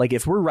 Like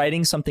if we're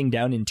writing something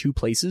down in two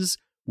places,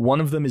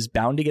 one of them is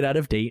bound to get out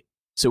of date.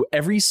 So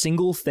every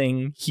single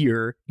thing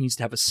here needs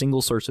to have a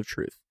single source of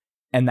truth.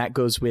 And that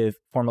goes with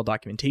formal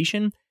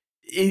documentation.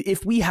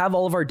 If we have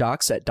all of our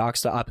docs at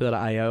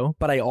docs.opula.io,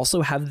 but I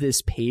also have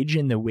this page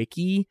in the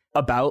wiki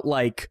about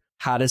like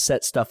how to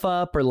set stuff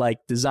up or like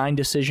design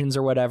decisions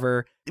or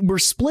whatever, we're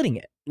splitting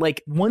it.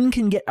 Like one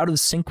can get out of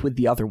sync with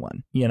the other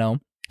one, you know?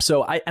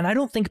 So I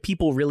don't think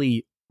people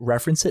really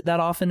reference it that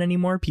often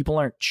anymore. People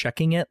aren't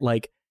checking it.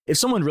 Like if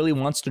someone really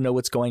wants to know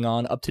what's going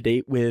on up to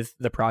date with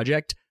the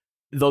project,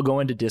 they'll go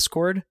into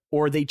Discord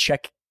or they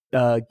check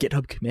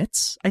GitHub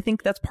commits. I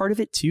think that's part of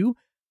it too.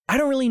 I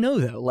don't really know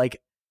though. Like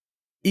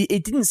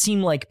it didn't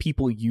seem like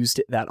people used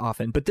it that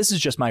often, but this is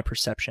just my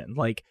perception.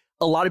 Like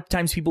a lot of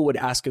times people would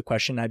ask a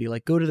question. I'd be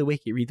like, go to the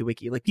wiki, read the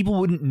wiki. Like people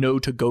wouldn't know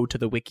to go to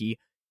the wiki.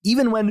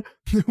 Even when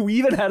we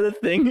even had a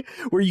thing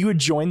where you would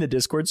join the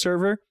Discord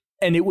server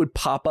and it would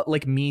pop up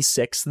like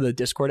Me6, the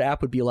Discord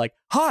app would be like,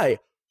 hi,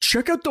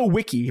 check out the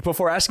wiki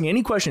before asking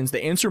any questions.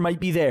 The answer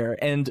might be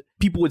there. And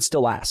people would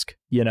still ask,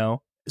 you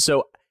know?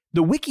 So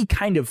the wiki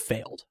kind of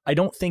failed. I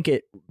don't think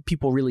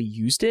people really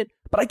used it,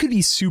 but I could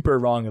be super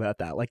wrong about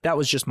that. Like that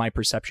was just my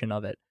perception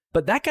of it.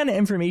 But that kind of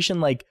information,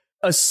 like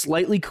a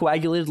slightly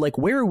coagulated, like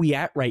where are we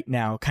at right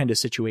now kind of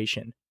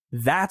situation,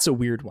 that's a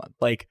weird one.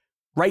 Like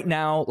right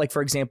now, like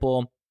for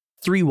example,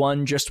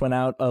 3.1 just went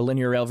out, a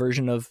linear rail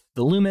version of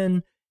the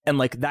Lumen. And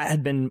like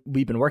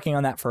we've been working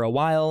on that for a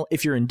while.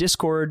 If you're in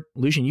Discord,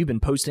 Lucian, you've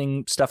been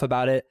posting stuff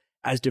about it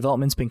as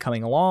development's been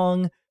coming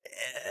along.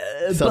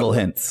 Subtle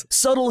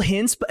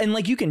hints, and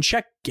like you can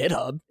check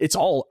GitHub, it's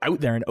all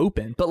out there and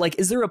open. But like,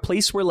 is there a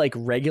place where like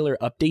regular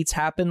updates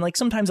happen? Like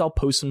sometimes I'll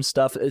post some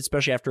stuff,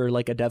 especially after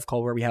like a dev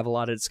call where we have a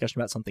lot of discussion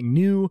about something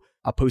new.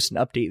 I'll post an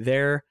update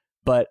there.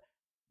 But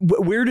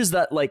where does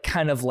that like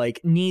kind of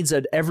like needs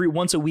every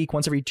once a week,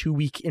 once every 2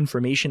 week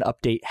information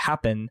update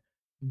happen?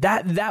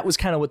 That was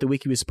kind of what the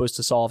wiki was supposed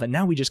to solve, and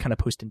now we just kind of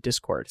post in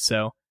Discord.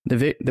 So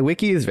the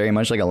wiki is very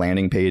much like a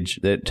landing page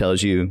that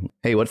tells you,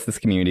 hey, what's this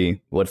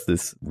community? What's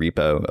this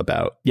repo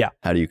about? Yeah.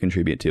 How do you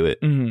contribute to it?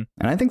 Mm-hmm.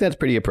 And I think that's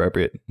pretty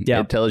appropriate. Yeah.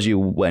 It tells you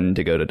when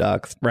to go to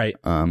docs. Right.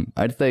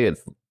 I'd say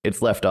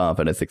it's left off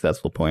at a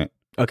successful point.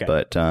 Okay.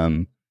 But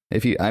I'm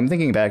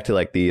thinking back to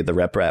like the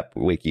RepRap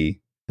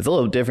wiki. It's a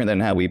little different than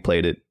how we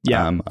played it.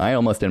 Yeah. I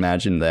almost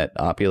imagined that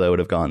Opula would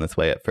have gone this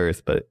way at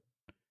first, but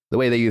the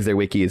way they use their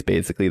wiki is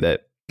basically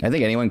that I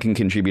think anyone can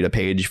contribute a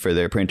page for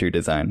their printer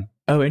design.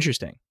 Oh,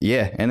 interesting.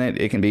 Yeah, and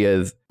it can be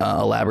as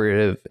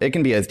elaborative. It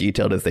can be as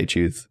detailed as they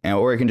choose.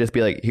 Or it can just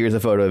be like, here's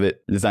a photo of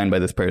it designed by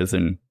this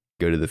person.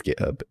 Go to this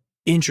GitHub.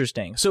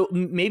 Interesting. So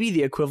maybe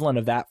the equivalent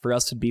of that for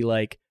us would be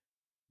like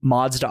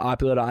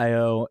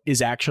mods.opula.io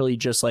is actually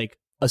just like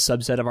a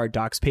subset of our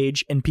docs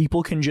page, and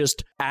people can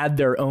just add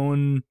their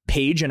own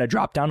page and a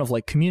drop down of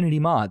like community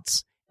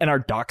mods. And our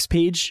docs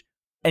page,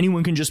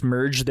 anyone can just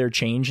merge their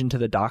change into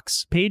the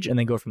docs page and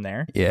then go from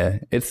there. Yeah,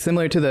 it's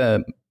similar to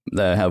the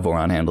how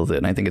Voron handles it,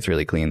 and I think it's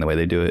really clean the way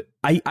they do it.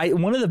 I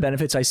one of the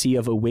benefits I see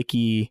of a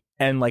wiki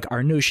and like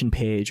our Notion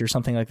page or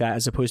something like that,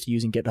 as opposed to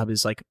using GitHub,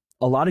 is like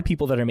a lot of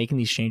people that are making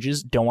these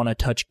changes don't want to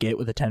touch Git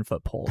with a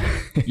 10-foot pole.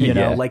 You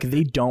know, like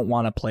they don't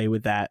want to play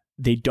with that.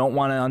 They don't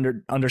want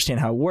to understand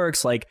how it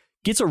works. Like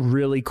Git's a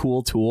really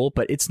cool tool,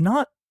 but it's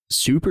not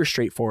super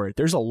straightforward.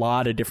 There's a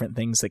lot of different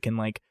things that can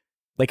like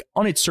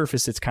on its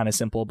surface, it's kind of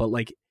simple, but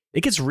like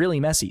it gets really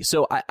messy.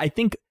 So I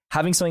think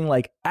having something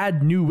like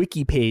add new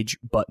wiki page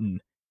button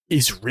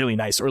is really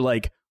nice, or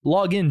like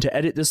log in to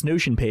edit this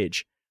Notion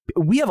page.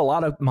 We have a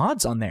lot of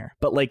mods on there,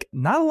 but like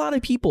not a lot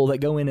of people that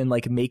go in and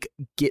like make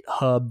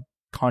GitHub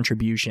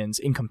contributions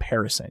in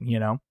comparison, you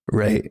know?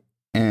 Right.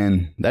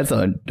 And that's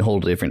a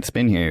whole different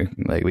spin here.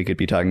 Like we could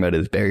be talking about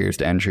as barriers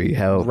to entry.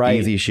 How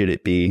easy should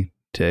it be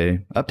to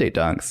update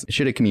docs?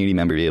 Should a community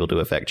member be able to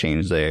affect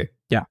change there?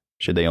 Yeah.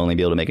 Should they only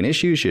be able to make an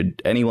issue?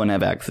 Should anyone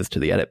have access to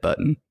the edit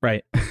button?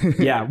 Right.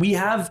 Yeah, we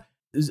have.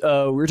 We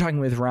were talking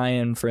with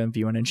Ryan from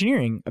V1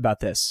 Engineering about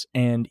this,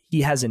 and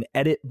he has an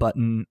edit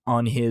button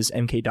on his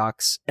MK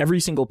Docs every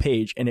single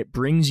page, and it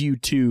brings you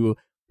to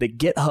the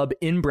GitHub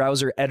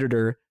in-browser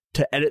editor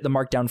to edit the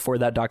markdown for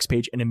that docs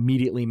page and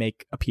immediately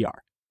make a PR.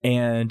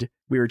 And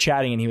we were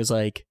chatting, and he was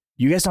like,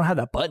 "You guys don't have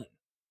that button.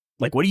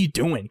 Like, what are you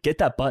doing? Get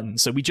that button."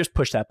 So we just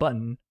pushed that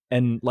button,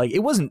 and like,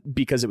 it wasn't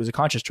because it was a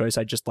conscious choice.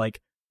 I just like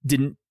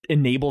didn't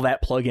enable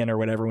that plugin or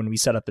whatever when we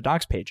set up the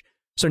docs page.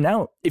 So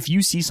now, if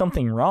you see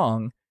something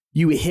wrong,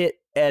 you hit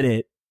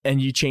edit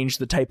and you change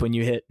the type when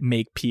you hit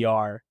make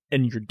PR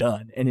and you're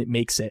done, and it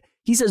makes it.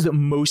 He says that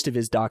most of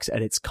his docs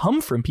edits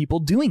come from people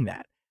doing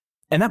that.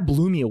 And that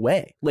blew me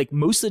away. Like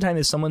most of the time,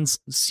 if someone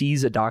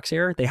sees a docs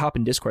error, they hop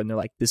in Discord and they're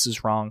like, this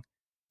is wrong.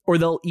 Or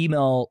they'll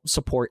email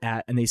support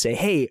and they say,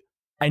 hey,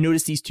 I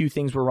noticed these two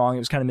things were wrong. It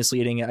was kind of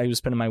misleading. I was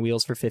spinning my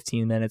wheels for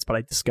 15 minutes, but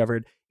I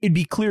discovered it'd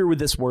be clear with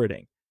this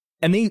wording.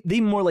 And they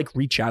more like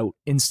reach out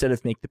instead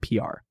of make the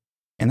PR.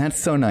 And that's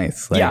so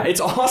nice. Like, yeah, it's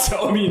awesome.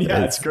 I mean,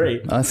 yeah, it's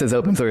great. Us as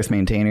open source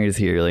maintainers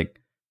here,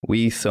 like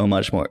we so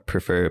much more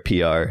prefer a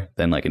PR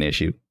than like an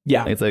issue.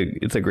 Yeah.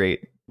 It's a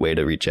great way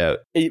to reach out.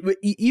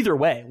 Either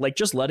way, like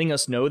just letting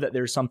us know that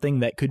there's something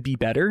that could be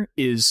better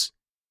is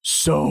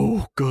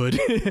so good.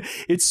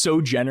 It's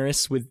so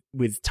generous with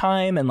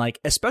time, and like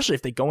especially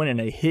if they go in and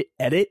they hit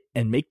edit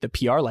and make the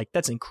PR, like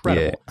that's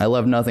incredible. Yeah, I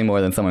love nothing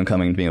more than someone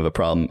coming to me with a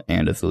problem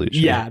and a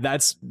solution. Yeah,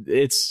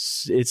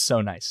 it's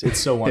so nice. It's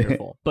so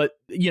wonderful. But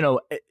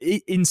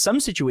in some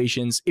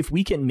situations, if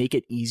we can make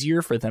it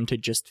easier for them to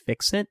just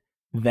fix it,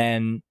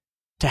 then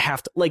to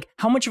have to, like,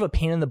 how much of a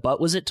pain in the butt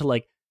was it to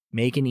like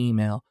make an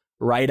email,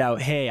 write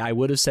out, hey, I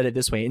would have said it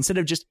this way, instead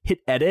of just hit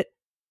edit,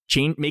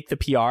 change, make the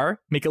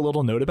PR, make a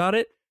little note about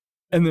it,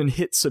 and then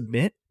hit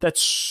submit.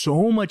 That's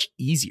so much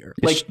easier.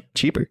 It's like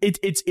cheaper.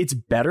 It's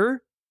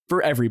better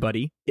for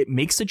everybody. It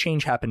makes the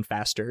change happen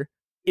faster.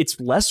 It's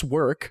less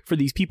work for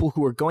these people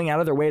who are going out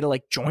of their way to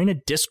like join a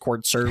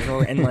Discord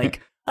server and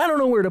like, I don't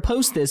know where to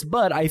post this,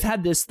 but I've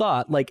had this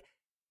thought. Like,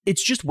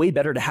 it's just way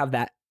better to have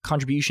that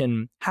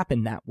contribution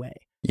happen that way.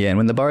 Yeah, and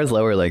when the bar is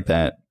lower like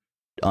that,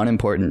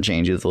 unimportant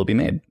changes will be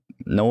made.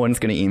 No one's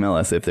going to email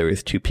us if there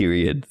was 2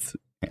 periods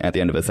at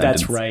the end of a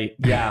sentence. That's right.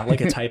 Yeah,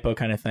 like a typo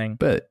kind of thing.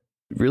 But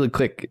really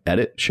quick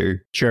edit,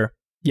 sure.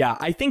 Yeah,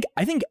 I think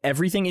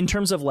everything in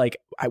terms of like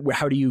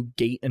how do you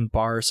gate and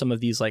bar some of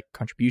these like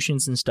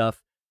contributions and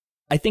stuff.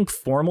 I think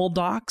formal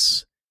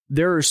docs,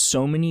 there are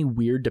so many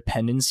weird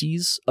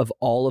dependencies of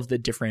all of the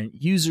different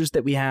users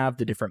that we have,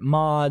 the different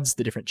mods,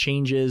 the different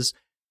changes.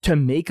 To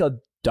make a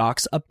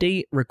docs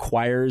update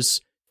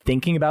requires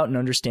thinking about and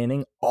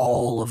understanding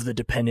all of the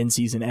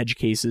dependencies and edge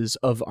cases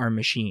of our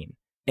machine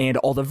and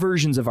all the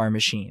versions of our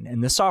machine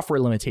and the software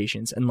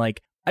limitations. And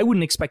like, I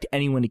wouldn't expect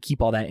anyone to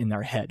keep all that in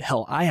their head.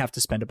 Hell, I have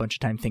to spend a bunch of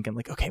time thinking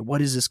like, okay,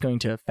 what is this going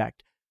to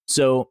affect?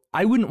 So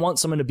I wouldn't want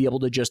someone to be able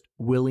to just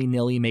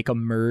willy-nilly make a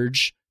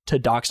merge to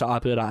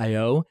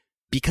docs.opio.io,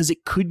 because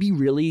it could be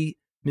really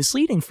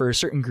misleading for a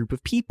certain group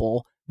of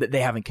people that they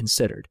haven't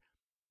considered.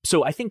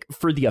 So I think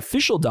for the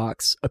official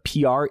docs, a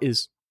PR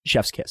is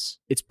chef's kiss.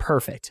 It's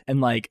perfect. And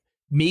like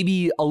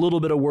maybe a little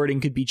bit of wording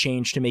could be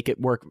changed to make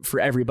it work for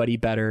everybody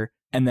better.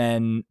 And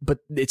then, but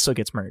it still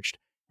gets merged.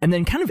 And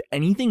then kind of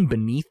anything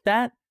beneath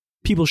that,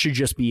 people should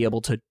just be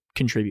able to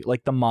contribute.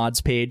 Like the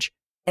mods page,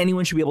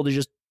 anyone should be able to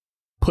just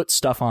put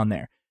stuff on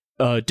there.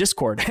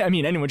 Discord, I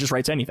mean, anyone just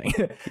writes anything.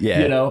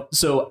 Yeah.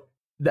 So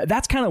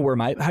that's kind of where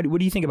what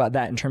do you think about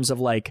that in terms of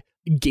like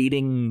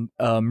gating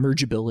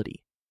mergeability?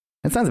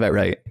 That sounds about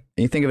right.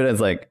 You think of it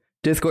as like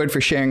Discord for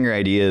sharing your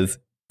ideas,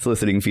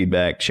 soliciting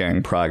feedback,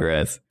 sharing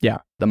progress. Yeah.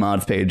 The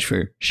mods page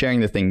for sharing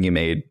the thing you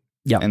made.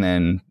 Yeah. And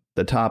then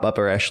the top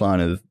upper echelon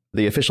is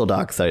the official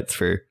doc sites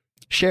for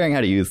sharing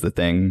how to use the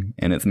thing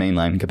in its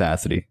mainline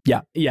capacity.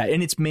 Yeah,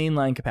 in its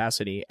mainline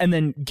capacity. And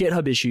then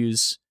GitHub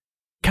issues,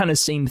 kind of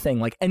same thing.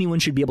 Like anyone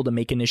should be able to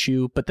make an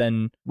issue, but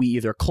then we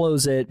either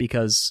close it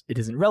because it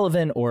isn't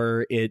relevant,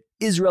 or it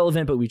is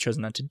relevant, but we chose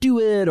not to do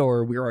it,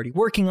 or we're already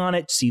working on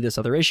it, see this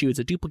other issue, it's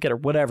a duplicate or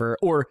whatever,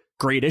 or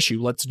great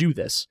issue, let's do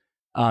this.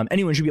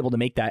 Anyone should be able to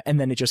make that, and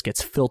then it just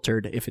gets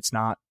filtered if it's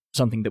not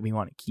something that we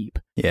want to keep.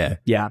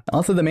 Yeah.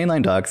 Also, the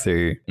mainline docs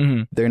are,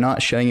 they're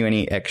not showing you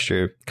any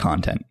extra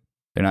content.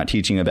 They're not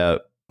teaching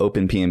about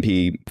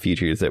OpenPMP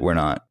features that we're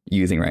not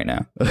using right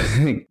now.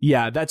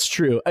 Yeah, that's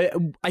true.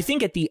 I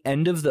think at the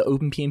end of the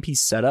OpenPMP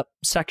setup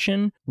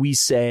section, we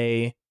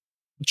say,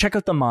 check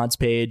out the mods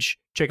page,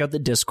 check out the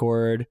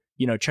Discord,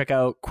 check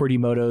out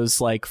Querdimoto's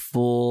like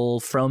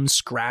full from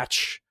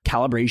scratch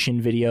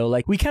calibration video.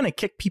 Like we kind of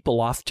kick people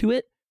off to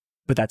it,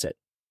 but that's it.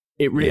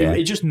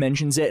 It just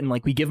mentions it, and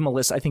like we give them a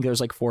list. I think there's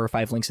like 4 or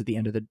 5 links at the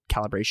end of the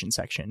calibration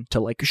section to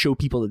like show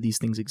people that these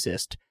things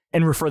exist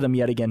and refer them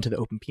yet again to the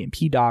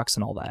OpenPMP docs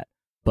and all that.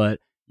 But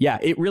yeah,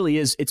 it really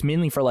is. It's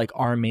mainly for like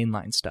our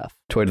mainline stuff.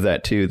 Towards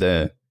that too,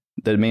 the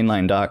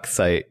mainline doc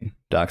site,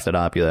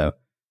 docs.opio,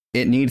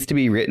 it needs to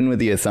be written with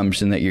the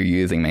assumption that you're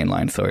using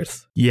mainline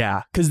source.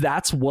 Yeah, because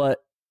that's what,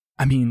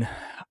 I mean,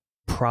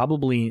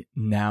 probably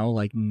now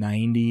like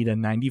 90 to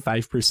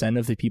 95%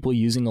 of the people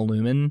using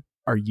Illumin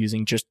are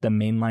using just the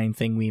mainline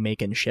thing we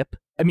make and ship.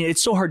 I mean,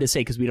 it's so hard to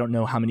say because we don't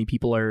know how many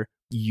people are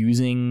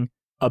using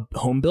a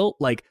home built.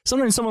 Like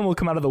sometimes someone will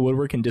come out of the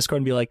woodwork in Discord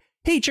and be like,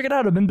 hey, check it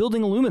out, I've been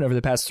building Illumin over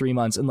the past 3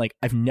 months. And like,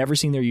 I've never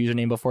seen their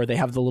username before. They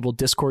have the little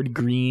Discord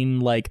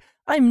green, like,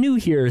 I'm new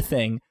here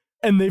thing.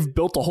 And they've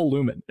built a whole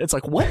Lumen. It's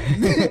like, what?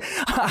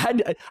 I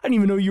didn't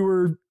even know you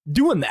were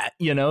doing that,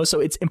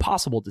 So it's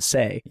impossible to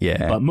say.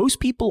 Yeah. But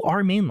most people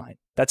are mainline.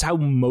 That's how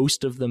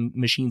most of the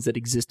machines that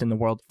exist in the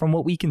world, from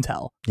what we can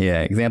tell. Yeah.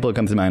 Example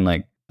comes to mind,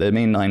 like the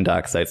mainline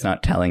doc site's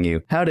not telling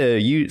you how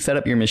to set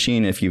up your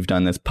machine if you've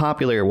done this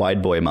popular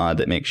wide boy mod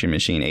that makes your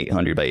machine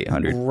 800 by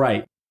 800.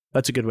 Right.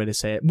 That's a good way to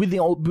say it. With the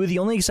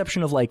only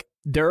exception of like,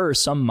 there are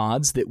some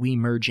mods that we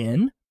merge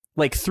in.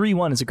 Like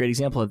 3.1 is a great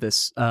example of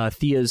this.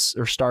 Thea's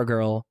or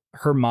Stargirl,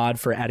 her mod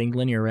for adding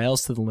linear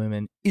rails to the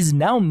Lumen is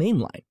now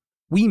mainline.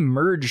 We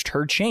merged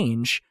her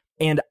change,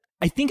 and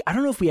I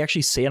don't know if we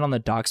actually say it on the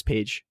docs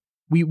page.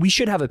 We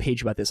should have a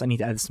page about this. I need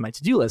to add this to my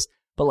to-do list.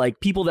 But like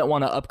people that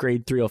want to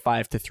upgrade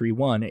 305 to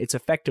 3.1, it's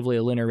effectively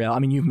a linear rail. I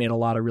mean, you've made a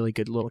lot of really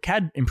good little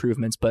CAD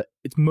improvements, but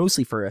it's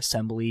mostly for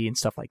assembly and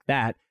stuff like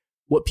that.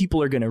 What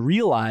people are going to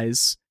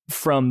realize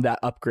from that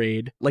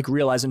upgrade, like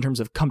realize in terms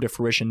of come to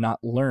fruition, not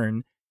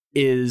learn,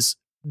 is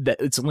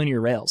that it's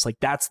linear rails. Like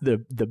that's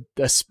the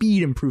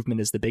speed improvement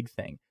is the big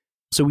thing.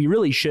 So we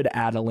really should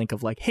add a link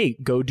of like, hey,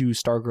 go do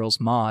Stargirl's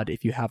mod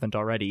if you haven't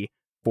already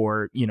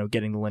for,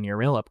 getting the linear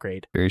rail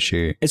upgrade. For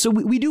sure. And so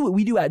we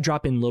do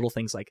drop in little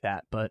things like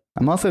that. But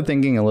I'm also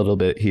thinking a little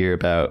bit here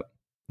about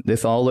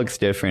this all looks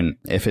different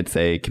if it's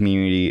a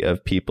community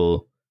of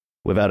people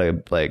without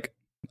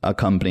a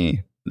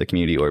company the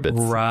community orbits.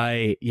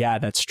 Right. Yeah,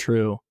 that's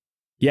true.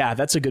 Yeah,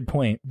 that's a good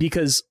point.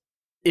 Because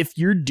if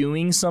you're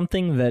doing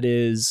something that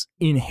is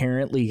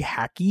inherently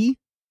hacky,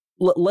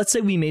 let's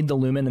say we made the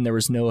Lumen and there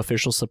was no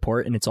official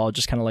support and it's all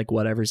just kind of like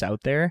whatever's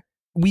out there.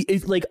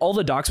 All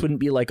the docs wouldn't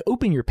be like,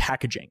 open your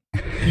packaging.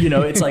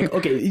 It's like,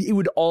 okay, it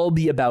would all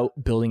be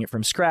about building it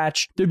from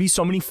scratch. There'd be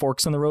so many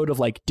forks on the road of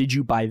like, did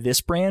you buy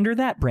this brand or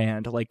that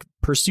brand? Like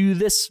pursue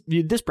this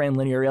brand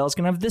linear rail is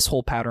going to have this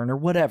whole pattern or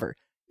whatever.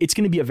 It's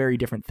going to be a very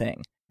different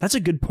thing. That's a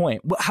good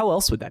point. How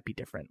else would that be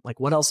different? Like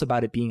what else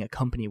about it being a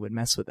company would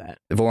mess with that?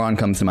 Voron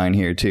comes to mind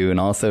here too. And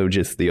also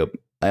just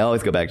I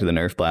always go back to the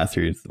Nerf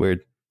blasters where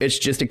it's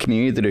just a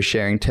community that are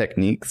sharing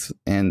techniques,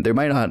 and there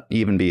might not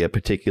even be a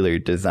particular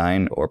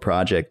design or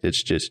project.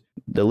 It's just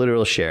the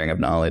literal sharing of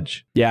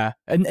knowledge. Yeah.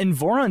 And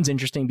Voron's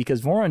interesting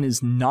because Voron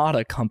is not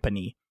a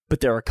company, but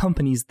there are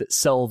companies that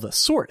sell the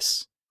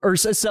source or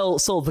sell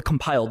the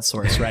compiled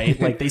source, right?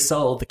 Like they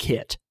sell the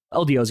kit.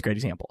 LDO is a great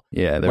example.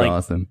 Yeah, they're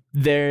awesome.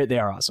 They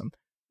are awesome.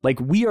 Like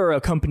we are a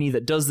company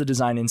that does the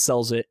design and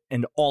sells it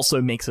and also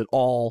makes it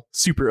all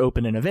super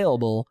open and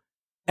available.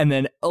 And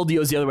then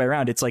LDO is the other way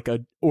around. It's like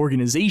an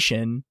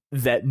organization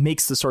that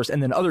makes the source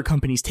and then other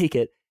companies take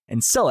it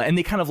and sell it. And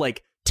they kind of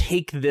like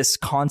take this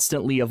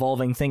constantly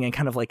evolving thing and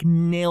kind of like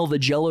nail the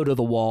jello to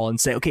the wall and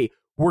say, okay,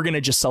 we're going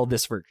to just sell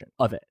this version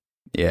of it.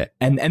 Yeah.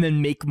 And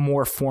then make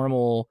more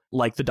formal,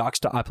 like the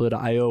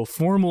docs.oplo.io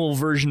formal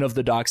version of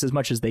the docs as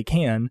much as they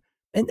can.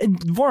 And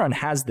Voron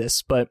has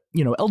this, but,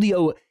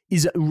 LDO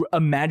is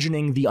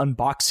imagining the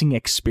unboxing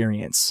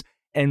experience.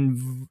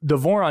 And the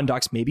Voron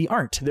docs maybe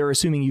aren't. They're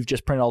assuming you've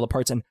just printed all the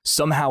parts and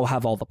somehow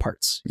have all the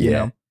parts.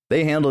 Yeah.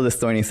 They handle this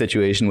thorny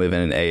situation with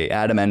an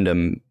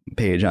Adamendum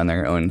page on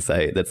their own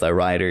site that's a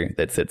rider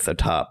that sits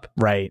atop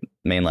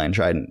mainline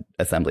Trident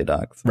assembly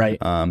docs. Right.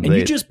 And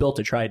you just built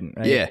a Trident,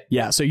 right? Yeah.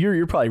 Yeah. So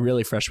you're probably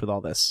really fresh with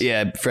all this.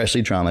 Yeah.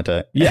 Freshly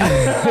traumatized.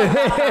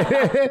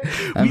 Yeah.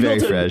 I'm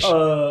very fresh.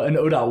 An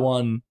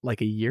 0.1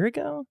 like a year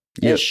ago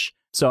ish. Yep.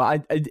 So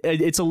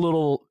it's a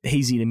little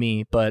hazy to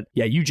me, but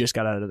yeah, you just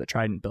got out of the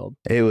Trident build.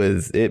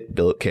 It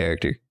built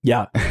character.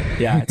 Yeah.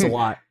 Yeah. It's a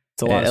lot.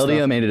 It's a lot.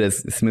 LDO made it as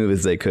smooth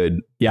as they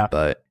could. Yeah.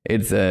 But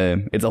it's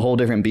a whole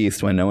different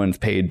beast when no one's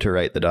paid to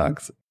write the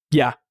docs.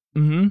 Yeah.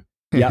 Mm-hmm.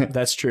 Yeah,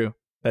 that's true.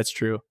 That's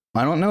true.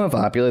 I don't know if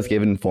Opula has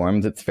given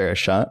forums its fair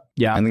shot.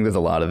 Yeah. I think there's a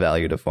lot of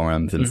value to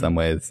forums in some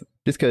ways.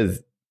 Just because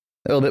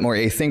they're a little bit more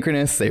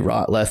asynchronous. They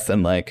rot less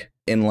than like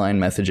inline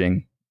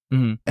messaging.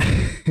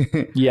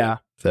 Mm-hmm. Yeah.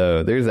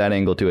 So there's that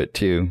angle to it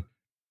too.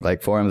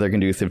 Like forums are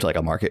conducive to like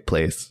a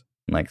marketplace,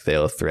 like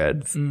sales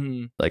threads,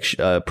 like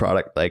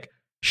product, like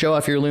show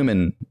off your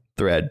Lumen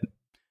thread.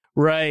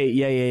 Right.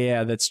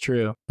 Yeah. That's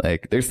true.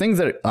 Like there's things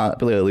that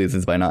Opula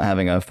loses by not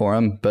having a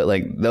forum, but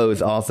like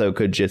those also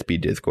could just be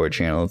Discord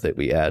channels that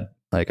we add.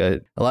 Like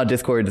a lot of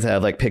Discords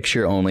have like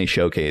picture only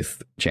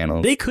showcase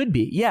channels. They could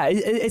be. Yeah.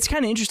 It's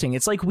kind of interesting.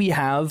 It's like we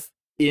have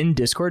in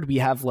Discord, we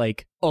have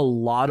like a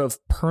lot of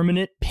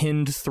permanent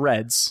pinned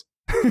threads.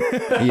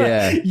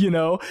 Yeah.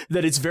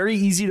 That it's very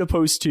easy to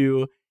post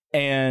to.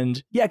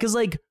 And yeah, because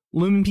like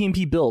Lumen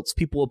PnP builds,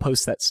 people will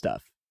post that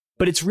stuff.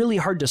 But it's really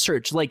hard to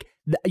search. Like,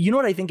 you know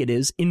what I think it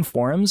is? In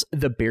forums,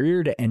 the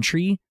barrier to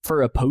entry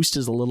for a post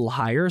is a little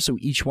higher. So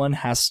each one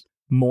has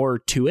more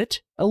to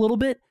it a little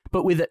bit.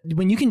 But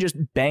when you can just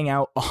bang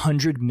out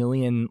 100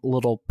 million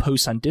little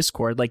posts on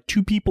Discord, like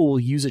 2 people will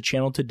use a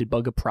channel to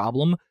debug a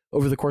problem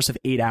over the course of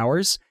 8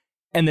 hours.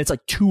 And it's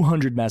like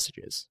 200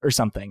 messages or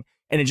something.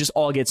 And it just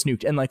all gets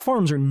nuked. And like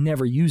forums are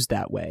never used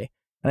that way.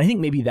 And I think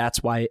maybe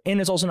that's why. And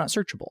it's also not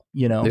searchable,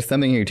 There's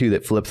something here too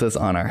that flips us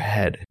on our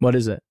head. What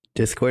is it?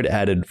 Discord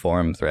added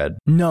forum thread.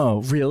 No,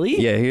 really?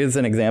 Yeah, here's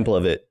an example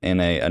of it in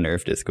a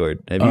Nerf Discord.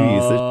 Have you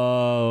used it?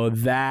 Oh,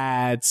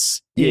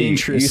 that's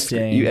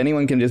interesting.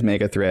 Anyone can just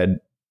make a thread,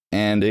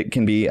 and I think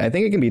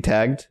it can be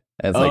tagged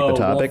as like the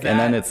topic, and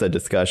then it's a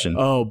discussion.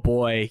 Oh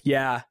boy,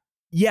 yeah,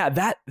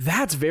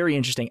 that's very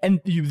interesting. And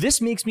this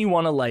makes me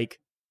want to like,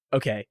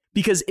 okay,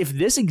 because if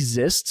this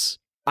exists,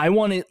 I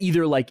want to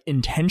either like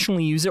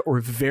intentionally use it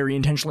or very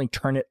intentionally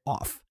turn it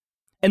off.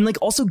 And like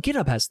also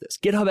GitHub has this.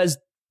 GitHub has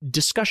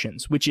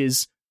discussions, which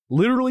is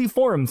literally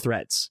forum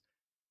threads,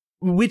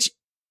 which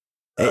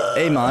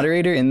a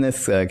moderator in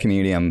this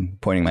community I'm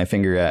pointing my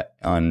finger at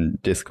on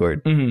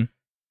Discord,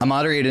 a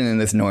moderator in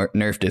this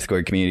Nerf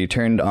Discord community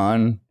turned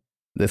on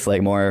this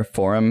like more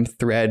forum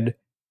thread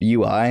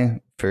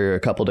UI for a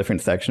couple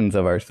different sections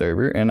of our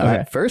server. And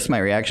at first, my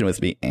reaction was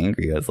to be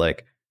angry. I was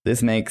like,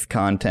 this makes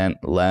content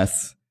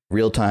less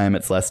real time.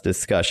 It's less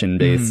discussion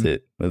based.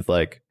 It was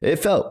like, it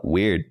felt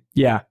weird.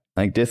 Yeah.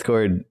 Like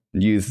Discord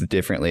used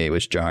differently. It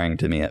was jarring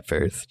to me at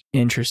first.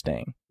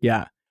 Interesting.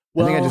 Yeah.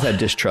 Well, I think I just had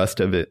distrust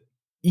of it.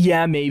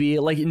 Yeah, maybe.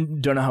 Like,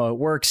 don't know how it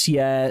works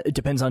yet. It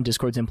depends on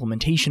Discord's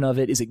implementation of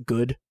it. Is it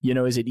good? You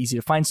know, is it easy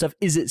to find stuff?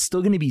 Is it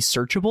still going to be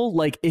searchable?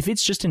 Like, if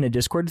it's just in a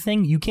Discord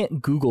thing, you can't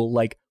Google,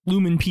 like,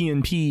 Lumen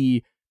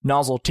PNP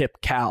nozzle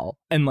tip cal,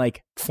 and,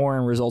 like,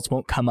 forum results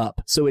won't come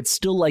up. So it's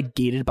still, like,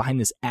 gated behind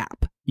this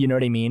app. You know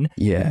what I mean?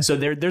 Yeah. So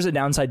there's a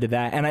downside to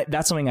that. And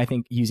that's something I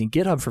think using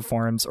GitHub for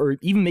forums, or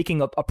even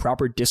making a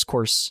proper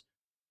discourse,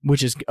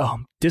 which is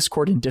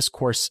Discord and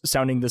discourse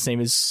sounding the same,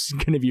 is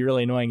going to be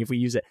really annoying if we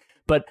use it.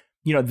 But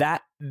you know,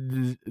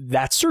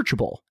 that's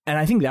searchable. And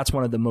I think that's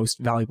one of the most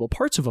valuable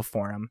parts of a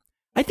forum.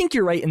 I think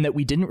you're right in that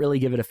we didn't really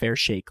give it a fair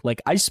shake.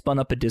 Like, I spun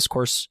up a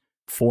discourse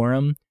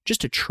forum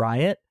just to try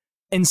it.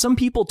 And some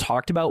people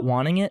talked about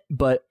wanting it,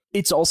 but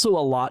it's also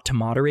a lot to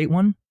moderate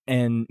one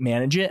and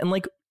manage it. And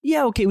like,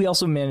 yeah, okay, we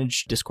also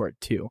manage Discord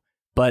too.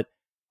 But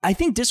I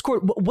think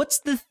Discord, what's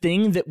the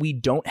thing that we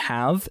don't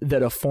have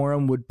that a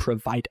forum would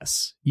provide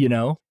us, you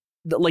know?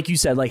 Like you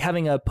said, like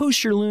having a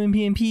post your Lumen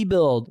PNP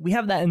build. We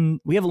have that,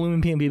 and we have a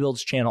Lumen PNP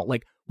builds channel.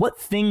 Like, what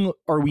thing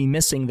are we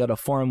missing that a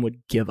forum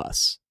would give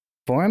us?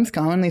 Forums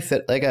commonly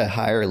sit like a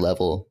higher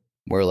level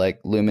where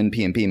like Lumen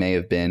PNP may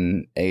have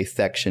been a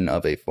section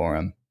of a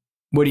forum.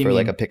 What do you mean? For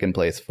like a pick and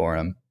place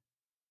forum.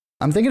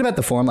 I'm thinking about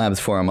the Formlabs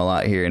forum a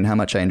lot here and how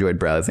much I enjoyed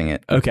browsing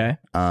it. Okay.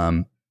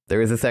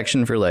 There is a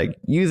section for like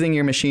using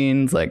your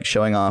machines, like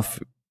showing off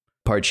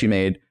parts you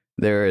made.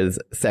 There is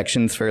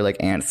sections for like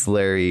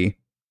ancillary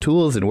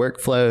tools and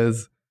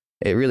workflows.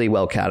 It really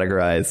well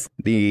categorized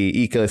the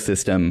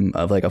ecosystem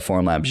of like a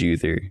Formlabs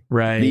user.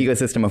 Right. The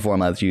ecosystem a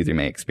Formlabs user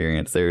may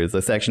experience. There's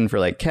a section for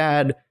like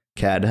CAD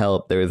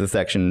help. There was a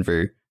section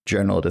for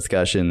journal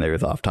discussion. There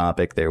was off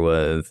topic.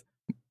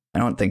 I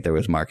don't think there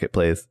was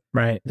marketplace.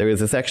 Right. There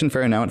was a section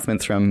for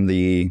announcements from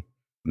the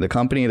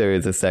company. There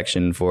is a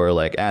section for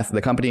like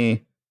the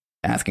company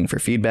asking for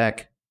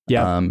feedback.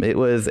 Yeah. It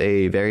was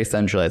a very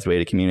centralized way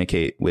to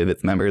communicate with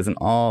its members on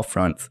all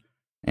fronts.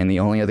 And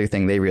the only other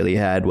thing they really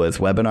had was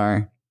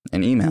webinar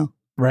and email.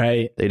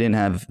 Right. They didn't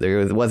have,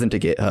 wasn't a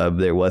GitHub.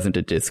 There wasn't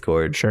a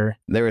Discord. Sure.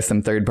 There were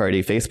some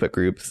third-party Facebook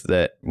groups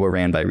that were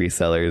ran by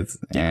resellers,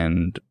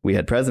 and we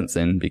had presence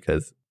in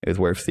because it was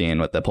worth seeing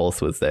what the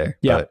pulse was there.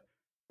 Yeah. But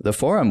the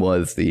forum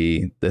was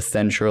the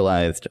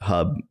centralized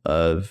hub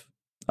of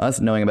us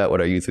knowing about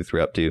what our users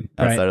were up to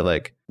outside of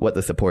like what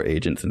the support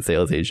agents and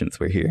sales agents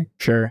were here.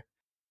 Sure.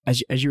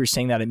 As you were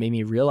saying that, it made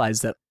me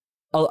realize that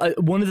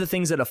one of the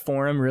things that a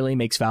forum really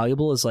makes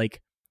valuable is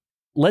like,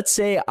 let's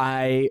say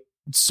I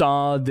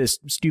saw this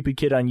stupid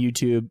kid on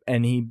YouTube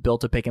and he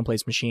built a pick and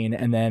place machine,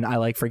 and then I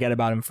like forget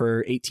about him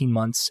for 18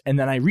 months, and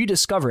then I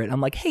rediscover it.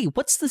 I'm like, hey,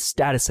 what's the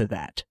status of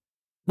that?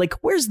 Like,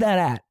 where's that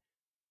at?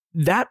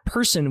 That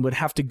person would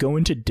have to go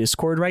into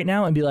Discord right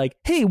now and be like,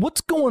 hey,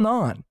 what's going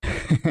on?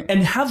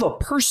 And have a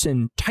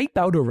person type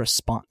out a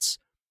response.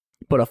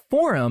 But a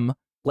forum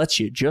lets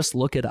you just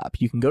look it up.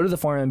 You can go to the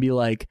forum and be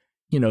like,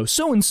 you know,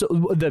 so-and-so,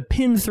 the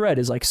pinned thread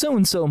is like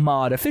so-and-so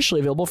mod officially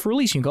available for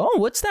release. You can go, oh,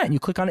 what's that? And you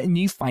click on it and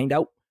you find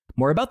out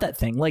more about that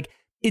thing. Like,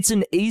 it's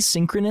an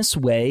asynchronous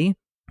way.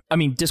 I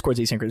mean, Discord's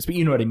asynchronous, but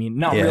you know what I mean.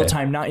 Not real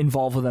time, not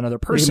involved with another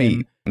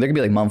person. There could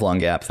be like month-long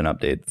gaps and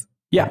updates.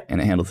 Yeah.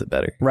 And it handles it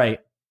better. Right.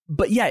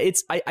 But yeah,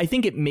 I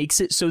think it makes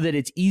it so that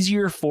it's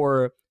easier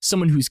for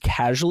someone who's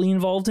casually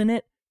involved in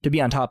it to be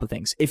on top of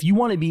things. If you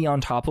want to be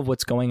on top of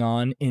what's going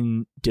on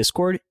in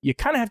Discord, you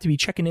kind of have to be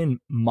checking in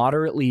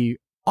moderately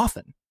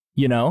often,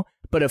 you know?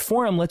 But a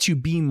forum lets you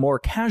be more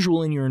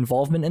casual in your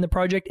involvement in the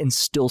project and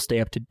still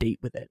stay up to date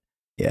with it.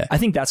 Yeah. I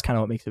think that's kind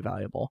of what makes it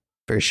valuable.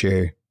 For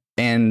sure.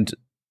 And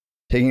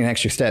taking an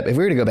extra step, if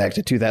we were to go back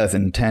to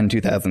 2010,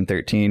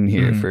 2013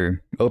 here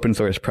for open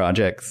source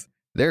projects,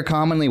 there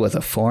commonly was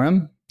a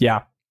forum.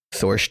 Yeah.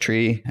 Source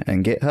tree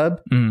and GitHub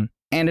and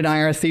an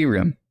IRC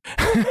room.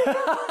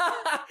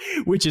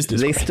 Which is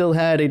Discord. They still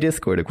had a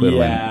Discord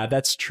equivalent. Yeah,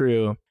 that's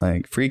true.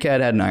 Like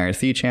FreeCAD had an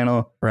IRC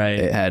channel. Right.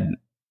 It had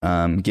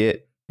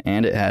Git,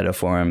 and it had a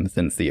forum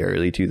since the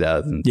early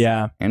 2000s.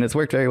 Yeah. And it's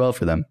worked very well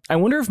for them. I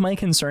wonder if my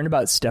concern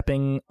about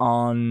stepping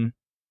on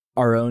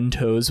our own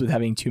toes with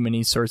having too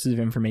many sources of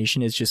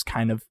information is just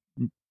kind of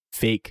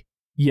fake.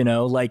 You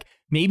know, like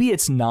maybe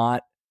it's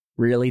not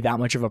really that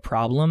much of a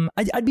problem.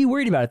 I'd be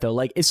worried about it though.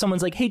 Like if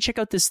someone's like, hey, check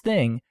out this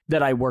thing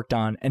that I worked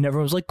on, and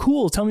everyone's like,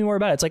 cool, tell me more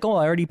about it. It's like, oh,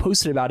 I already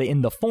posted about it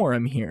in the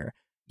forum here.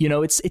 You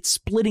know, it's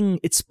splitting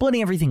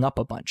everything up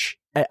a bunch.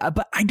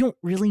 But I don't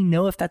really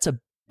know if that's a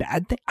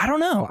bad thing. I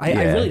don't know.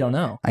 I really don't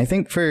know. I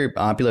think for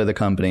Popular the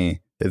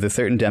company, there's a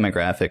certain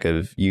demographic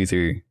of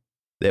user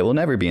that will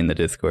never be in the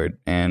Discord,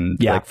 and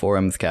like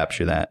forums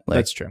capture that. Like,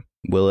 that's true.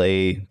 Will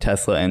a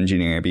Tesla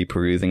engineer be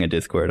perusing a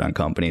Discord on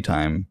company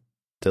time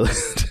to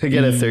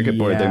get a circuit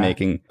board they're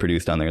making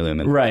produced on their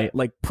Lumen? Right.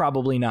 Like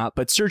probably not,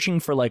 but searching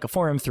for like a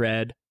forum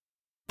thread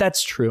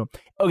That's true.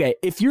 Okay,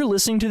 if you're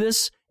listening to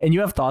this and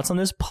you have thoughts on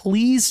this,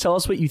 please tell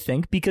us what you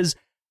think, because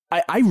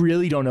I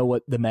really don't know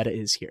what the meta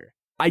is here.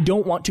 I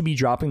don't want to be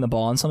dropping the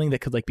ball on something that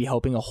could like be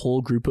helping a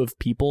whole group of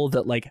people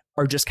that like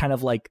are just kind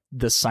of like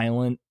the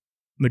silent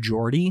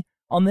majority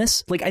on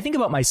this. Like, I think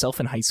about myself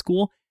in high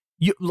school.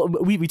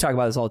 We talk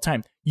about this all the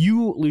time.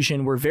 You,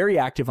 Lucian, were very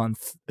active on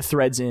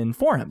threads in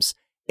forums,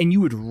 and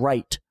you would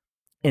write,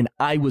 and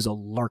I was a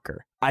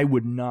lurker. I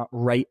would not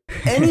write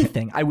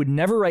anything. I would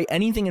never write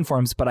anything in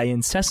forums, but I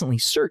incessantly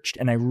searched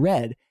and I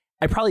read.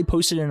 I probably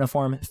posted in a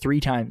forum 3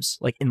 times,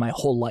 like in my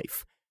whole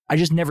life. I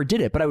just never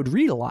did it, but I would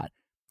read a lot.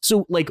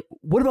 So like,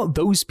 what about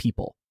those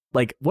people?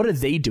 Like, what are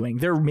they doing?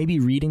 They're maybe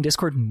reading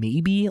Discord,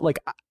 maybe like,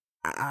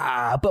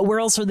 but where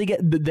else are they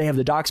they have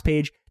the docs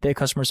page, they have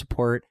customer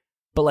support,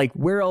 but like,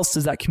 where else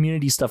does that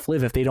community stuff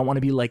live if they don't want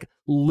to be like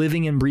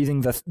living and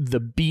breathing the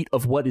beat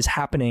of what is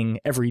happening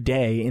every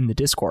day in the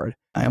Discord?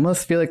 I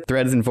almost feel like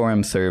threads and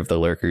forums serve the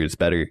lurkers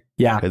better.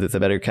 Yeah. Because it's a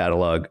better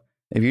catalog.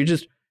 If you're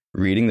just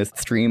reading the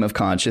stream of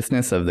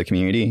consciousness of the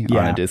community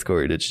on a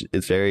Discord,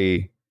 it's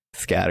very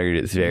scattered.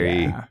 It's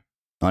very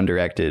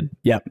undirected.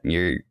 Yep.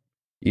 You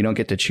don't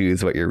get to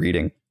choose what you're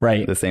reading.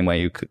 Right. The same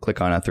way you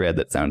click on a thread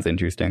that sounds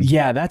interesting.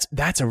 Yeah,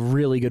 that's a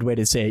really good way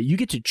to say it. You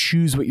get to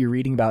choose what you're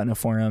reading about in a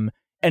forum.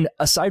 And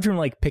aside from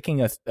like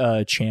picking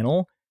a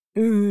channel,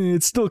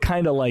 it's still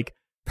kind of like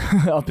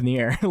up in the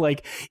air.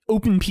 Like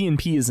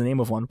OpenPNP is the name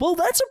of one. Well,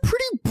 that's a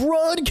pretty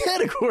broad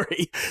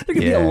category. There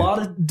could be a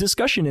lot of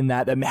discussion in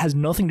that has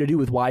nothing to do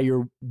with why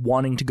you're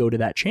wanting to go to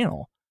that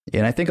channel.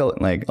 Yeah, and I think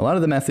like a lot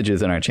of the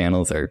messages in our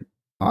channels are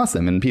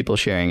awesome, and people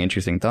sharing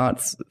interesting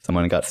thoughts.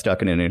 Someone got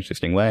stuck in an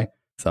interesting way.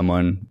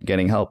 Someone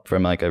getting help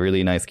from like a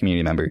really nice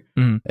community member.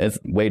 Mm-hmm. It's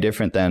way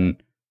different than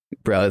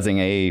browsing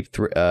a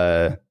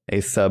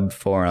sub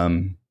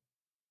forum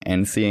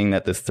and seeing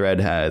that this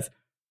thread has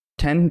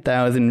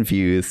 10,000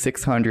 views,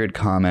 600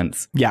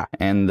 comments. Yeah.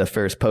 And the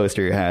first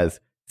poster has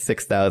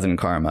 6,000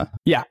 karma.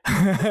 Yeah.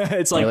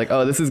 It's like, you're like,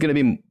 oh, this is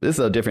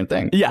a different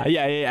thing. Yeah,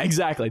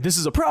 exactly. This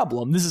is a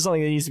problem. This is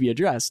something that needs to be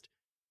addressed.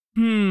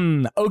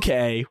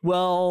 Okay.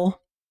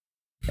 Well,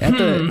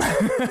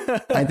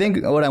 I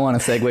think what I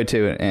want to segue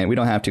to, and we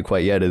don't have to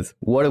quite yet, is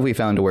what have we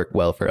found to work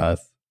well for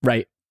us?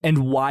 Right.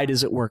 And why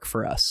does it work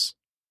for us?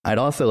 I'd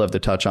also love to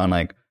touch on,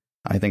 like,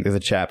 I think there's a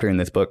chapter in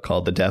this book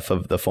called The Death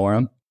of the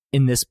Forum.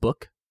 In this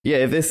book?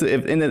 Yeah, there's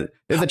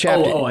a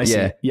chapter. I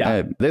see.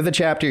 Yeah. There's a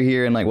chapter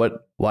here in like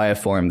why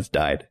forums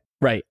died.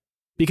 Right.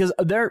 Because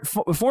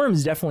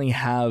forums definitely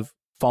have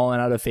fallen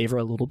out of favor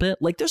a little bit.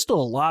 Like, there's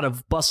still a lot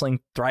of bustling,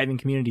 thriving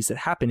communities that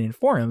happen in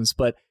forums,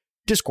 but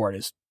Discord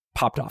has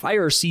popped off.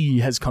 IRC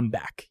has come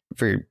back.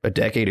 For a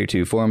decade or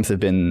two, forums have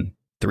been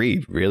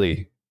 3,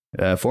 really.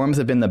 Forums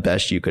have been the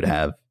best you could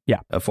have. Yeah.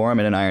 A forum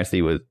and an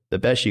IRC was the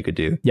best you could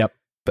do. Yep.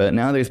 But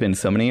now there's been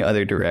so many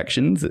other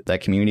directions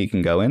that community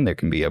can go in. There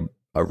can be a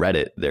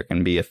Reddit. There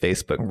can be a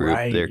Facebook group.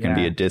 Right, there can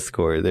be a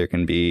Discord. There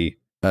can be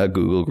a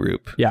Google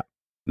group. Yeah.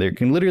 There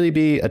can literally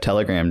be a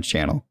Telegram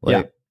channel.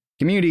 Like,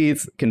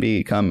 communities can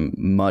become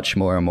much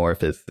more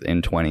amorphous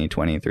in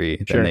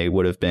 2023 than they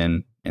would have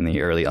been in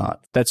the early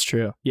aughts. That's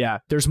true. Yeah.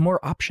 There's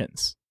more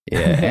options. Yeah.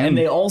 And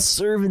they all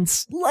serve in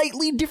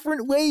slightly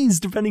different ways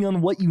depending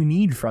on what you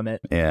need from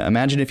it. Yeah.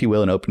 Imagine, if you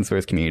will, an open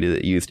source community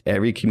that used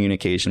every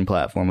communication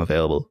platform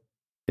available.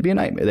 It'd be a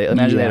nightmare.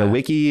 Imagine they had a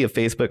wiki, a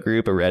Facebook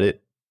group, a Reddit,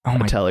 a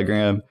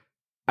Telegram.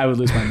 I would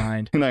lose my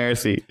mind. An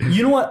IRC.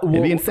 You know what?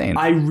 It'd be insane.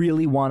 I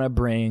really want to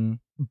bring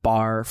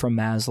Bar from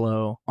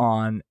Maslow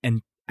on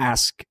and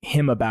ask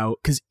him about,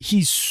 because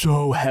he's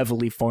so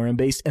heavily forum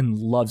based and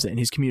loves it, and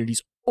his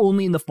community's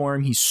only in the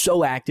forum. He's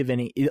so active,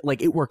 and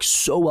it works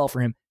so well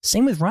for him.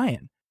 Same with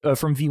Ryan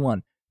from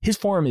V1. His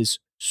forum is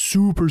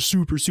super,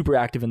 super, super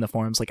active in the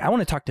forums. Like, I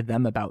want to talk to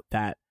them about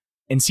that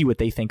and see what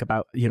they think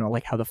about,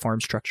 like how the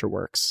forum structure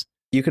works.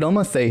 You could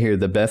almost say here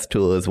the best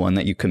tool is one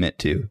that you commit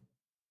to.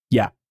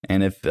 Yeah.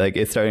 And if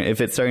it's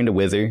starting to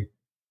wither,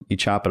 you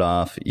chop it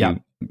off. You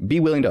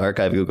be willing to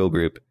archive Google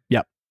group.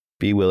 Yep.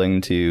 Be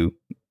willing to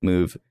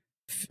move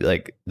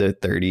like the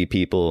 30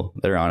 people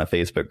that are on a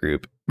Facebook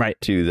group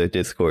to the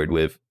Discord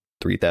with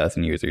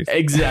 3,000 users.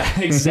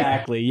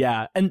 Exactly.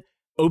 Yeah. And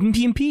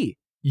OpenPNP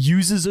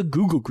uses a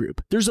Google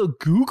group. There's a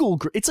Google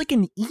group. It's like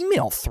an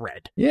email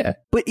thread. Yeah.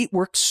 But it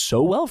works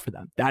so well for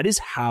them. That is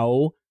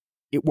how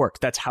it works.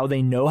 That's how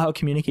they know how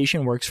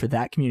communication works for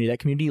that community. That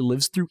community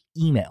lives through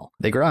email.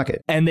 They grok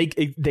it. And they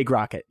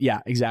grok it. Yeah,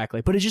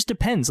 exactly. But it just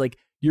depends. Like,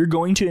 you're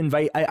going to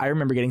invite... I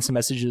remember getting some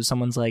messages.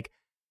 Someone's like,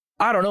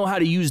 I don't know how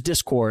to use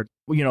Discord.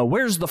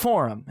 Where's the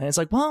forum? And it's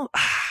like, well,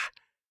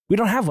 we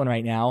don't have one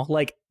right now.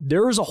 Like,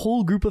 there is a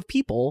whole group of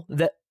people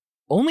that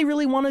only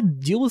really want to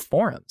deal with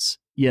forums,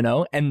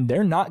 and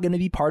they're not going to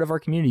be part of our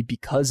community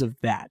because of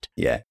that.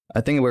 Yeah.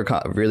 I think we're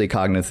really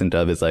cognizant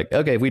of is like,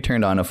 okay, if we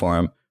turned on a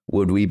forum,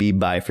 would we be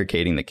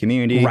bifurcating the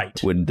community?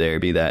 Right. Would there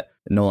be that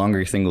no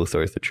longer single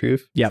source of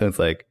truth? Yeah. So it's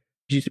like,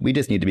 we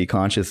just need to be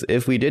conscious.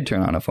 If we did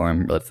turn on a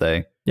forum, let's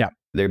say,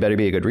 there better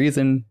be a good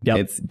reason. Yep.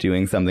 It's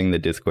doing something that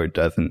Discord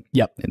doesn't.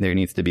 Yep. And there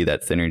needs to be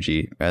that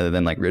synergy rather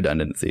than like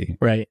redundancy.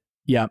 Right.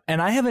 Yeah.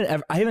 And I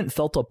haven't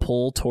felt a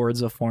pull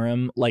towards a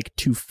forum like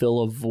to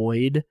fill a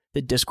void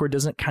that Discord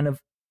doesn't kind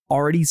of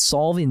already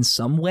solve in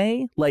some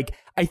way. Like,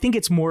 I think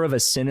it's more of a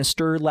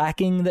sinister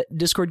lacking that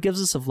Discord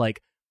gives us of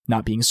like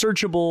not being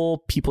searchable.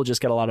 People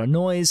just get a lot of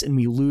noise and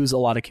we lose a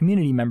lot of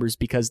community members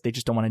because they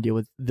just don't want to deal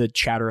with the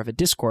chatter of a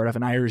Discord, of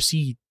an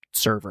IRC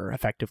server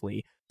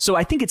effectively. So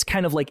I think it's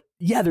kind of like,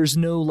 yeah, there's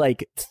no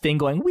like thing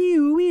going,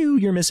 wee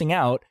you're missing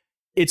out.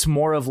 It's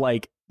more of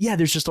like, yeah,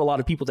 there's just a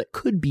lot of people that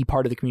could be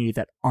part of the community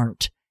that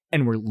aren't,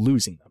 and we're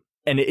losing them.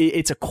 And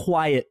it's a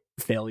quiet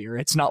failure.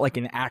 It's not like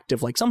an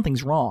active, like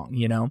something's wrong,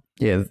 you know?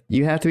 Yeah,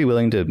 you have to be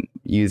willing to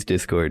use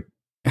Discord.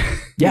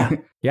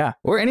 Yeah.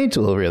 Or any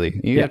tool, really.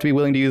 You have to be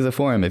willing to use a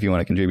forum if you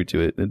want to contribute to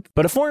it.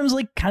 But a forum's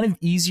like kind of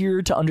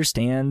easier to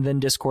understand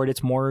than Discord.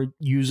 It's more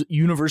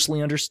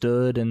universally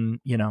understood and,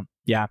 you know,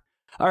 yeah.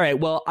 All right,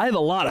 well, I have a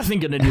lot of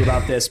thinking to do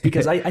about this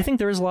because I think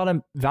there is a lot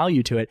of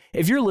value to it.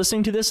 If you're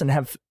listening to this and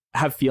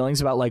have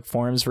feelings about like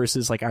forums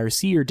versus like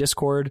IRC or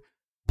Discord,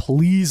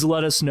 please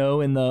let us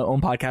know in the own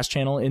podcast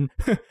channel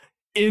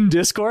in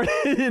Discord,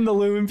 in the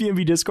Lumen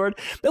PNB Discord,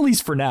 at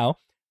least for now,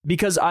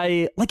 because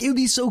it would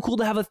be so cool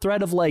to have a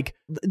thread of like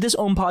this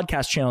own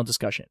podcast channel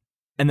discussion.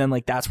 And then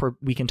like, that's where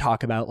we can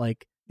talk about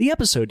like the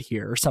episode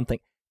here or something.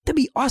 That'd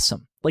be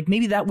awesome. Like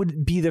maybe that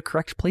would be the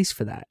correct place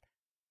for that.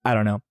 I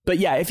don't know. But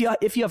yeah, if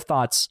you have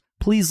thoughts,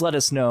 please let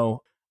us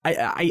know.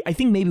 I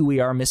think maybe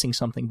we are missing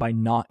something by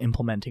not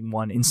implementing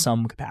one in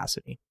some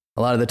capacity.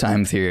 A lot of the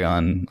times here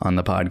on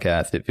the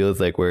podcast, it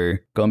feels like we're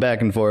going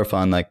back and forth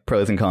on like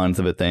pros and cons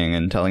of a thing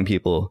and telling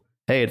people,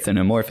 hey, it's an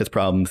amorphous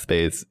problem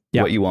space.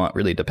 Yep. What you want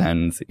really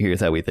depends.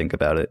 Here's how we think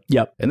about it.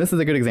 Yep. And this is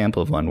a good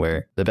example of one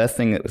where the best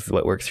thing is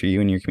what works for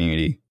you and your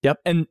community. Yep.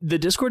 And the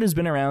Discord has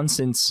been around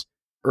since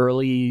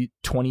early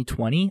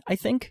 2020, I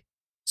think.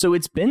 So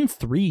it's been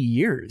 3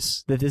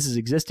 years that this has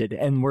existed.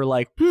 And we're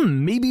like,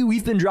 maybe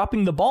we've been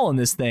dropping the ball on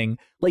this thing.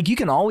 Like you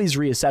can always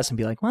reassess and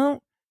be like,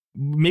 well,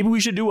 maybe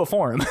we should do a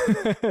forum.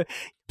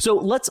 So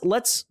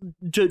let's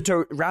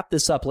to wrap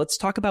this up, let's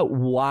talk about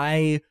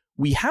why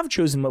we have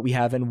chosen what we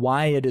have and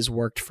why it has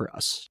worked for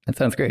us. That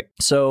sounds great.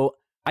 So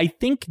I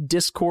think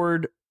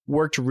Discord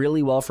worked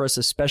really well for us,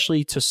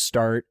 especially to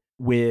start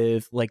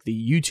with like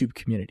the YouTube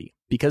community.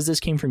 Because this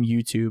came from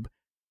YouTube,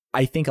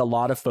 I think a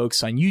lot of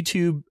folks on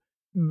YouTube,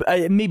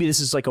 maybe this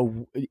is like a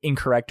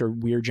incorrect or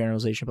weird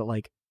generalization, but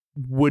like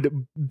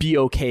would be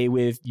okay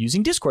with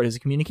using Discord as a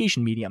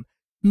communication medium.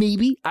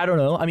 Maybe, I don't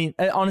know. I mean,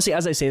 honestly,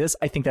 as I say this,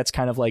 I think that's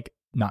kind of like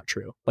not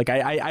true. Like,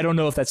 I don't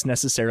know if that's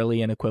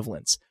necessarily an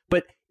equivalence,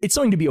 but it's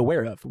something to be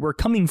aware of. We're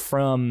coming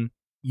from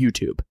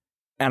YouTube,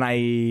 and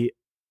I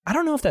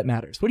don't know if that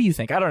matters. What do you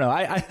think? I don't know.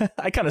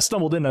 I kind of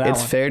stumbled into that one.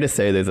 It's fair to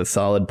say there's a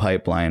solid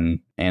pipeline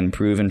and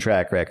proven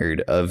track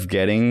record of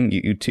getting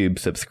YouTube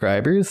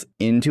subscribers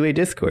into a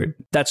Discord.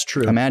 That's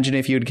true. Imagine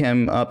if you'd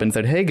come up and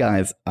said, hey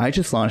guys, I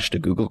just launched a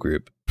Google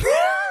group.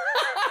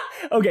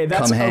 Okay,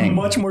 that's a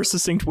much more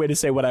succinct way to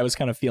say what I was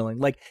kind of feeling.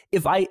 Like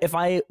if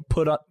I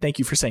put up, thank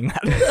you for saying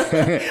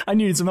that. I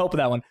needed some help with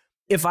that one.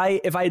 If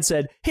I had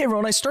said, hey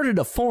everyone, I started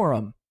a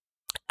forum,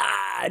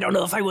 I don't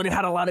know if I would have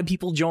had a lot of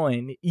people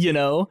join, you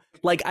know?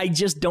 Like, I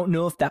just don't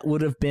know if that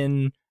would have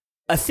been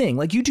a thing.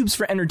 Like, YouTube's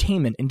for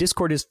entertainment and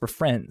Discord is for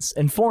friends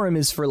and forum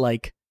is for,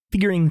 like,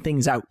 figuring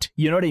things out.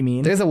 You know what I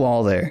mean? There's a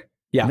wall there.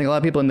 Yeah. I think a lot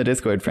of people in the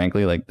Discord,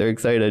 frankly, like, they're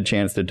excited a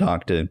chance to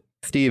talk to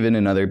Steven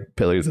and other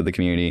pillars of the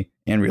community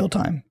in real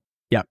time.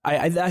 Yeah,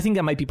 I think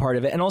that might be part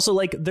of it. And also,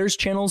 like, there's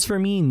channels for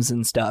memes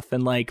and stuff.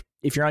 And, like,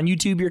 if you're on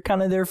YouTube, you're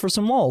kind of there for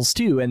some walls,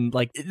 too. And,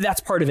 like, that's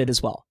part of it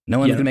as well. No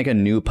one's going to make a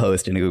new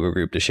post in a Google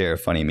group to share a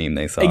funny meme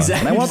they saw.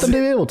 Exactly. And I want them to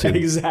be able to.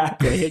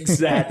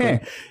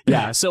 Exactly.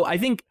 Yeah, so I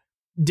think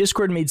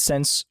Discord made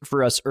sense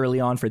for us early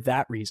on for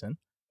that reason.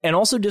 And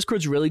also,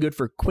 Discord's really good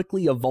for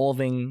quickly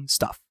evolving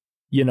stuff.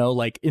 You know,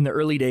 like, in the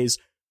early days,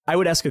 I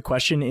would ask a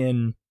question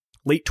in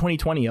late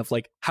 2020 of,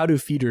 like, how do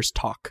feeders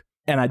talk?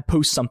 And I'd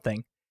post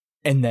something.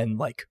 And then,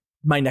 like,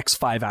 my next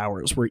 5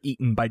 hours were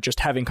eaten by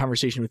just having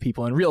conversation with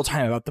people in real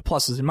time about the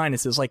pluses and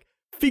minuses, like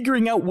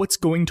figuring out what's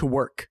going to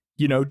work,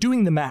 you know,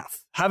 doing the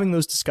math, having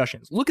those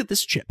discussions. Look at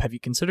this chip. Have you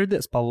considered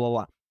this? Blah, blah,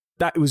 blah.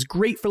 That was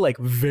great for, like,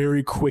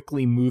 very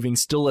quickly moving,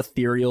 still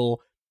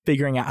ethereal,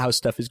 figuring out how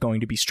stuff is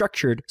going to be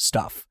structured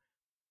stuff.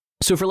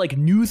 So for, like,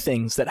 new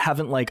things that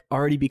haven't, like,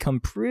 already become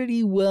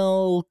pretty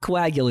well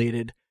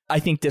coagulated, I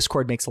think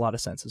Discord makes a lot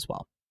of sense as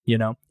well. You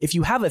know, if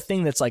you have a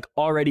thing that's like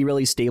already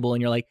really stable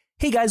and you're like,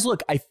 hey guys,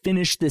 look, I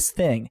finished this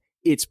thing.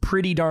 It's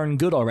pretty darn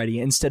good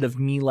already. Instead of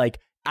me like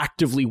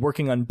actively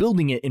working on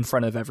building it in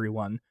front of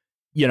everyone.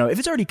 You know, if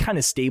it's already kind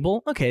of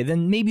stable, okay,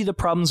 then maybe the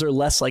problems are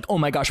less like, oh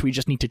my gosh, we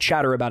just need to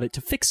chatter about it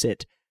to fix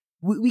it.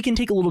 We can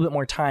take a little bit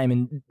more time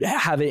and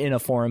have it in a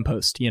forum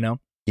post, you know?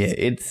 Yeah,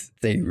 it's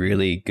a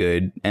really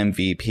good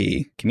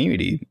MVP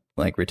community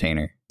like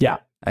retainer. Yeah.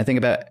 I think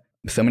about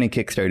so many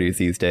Kickstarters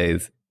these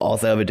days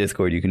also have a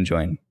Discord you can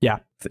join. Yeah.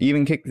 So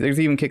there's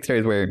even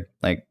Kickstarters where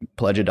like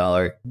pledge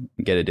 $1,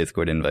 get a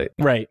Discord invite.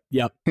 Right.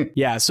 Yep.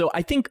 Yeah. So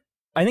I think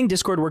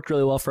Discord worked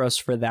really well for us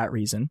for that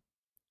reason.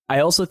 I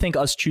also think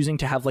us choosing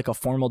to have like a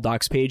formal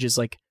docs page is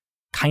like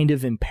kind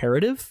of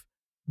imperative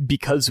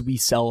because we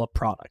sell a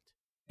product,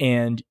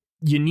 and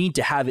you need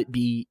to have it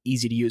be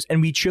easy to use.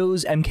 And we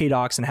chose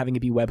MKDocs and having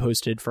it be web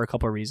hosted for a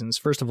couple of reasons.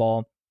 First of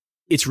all,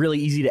 it's really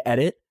easy to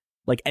edit.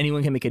 Like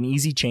anyone can make an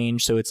easy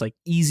change. So it's like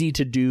easy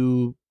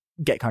to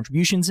get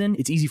contributions in.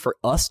 It's easy for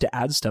us to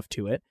add stuff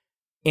to it.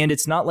 And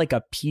it's not like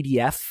a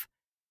PDF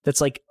that's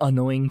like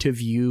annoying to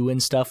view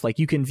and stuff. Like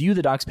you can view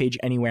the docs page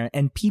anywhere,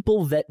 and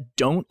people that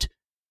don't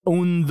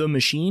own the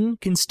machine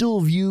can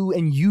still view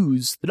and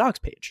use the docs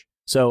page.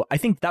 So I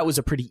think that was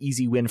a pretty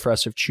easy win for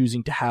us of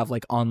choosing to have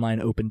like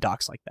online open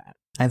docs like that.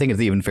 I think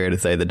it's even fair to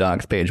say the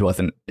docs page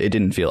it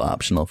didn't feel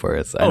optional for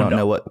us. I don't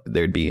know what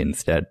there'd be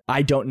instead.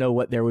 I don't know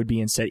what there would be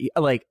instead.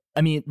 Like,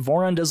 I mean,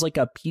 Voron does like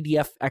a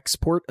PDF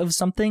export of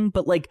something,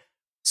 but like,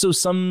 so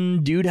some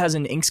dude has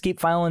an Inkscape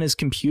file on his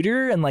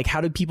computer, and like, how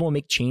do people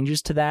make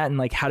changes to that? And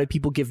like, how do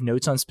people give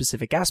notes on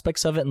specific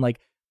aspects of it? And like,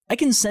 I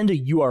can send a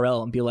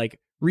URL and be like,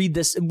 read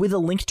this with a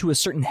link to a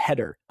certain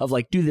header of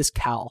like, do this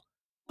cal.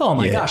 Oh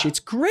my gosh, it's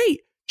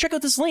great. Check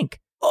out this link.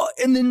 Oh,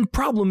 and then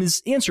problem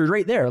is answered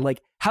right there.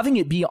 Like having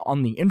it be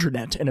on the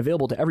internet and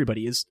available to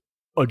everybody is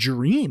a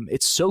dream.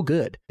 It's so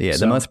good. Yeah,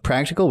 the most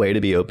practical way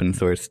to be open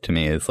source to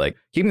me is like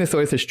keeping the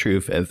source as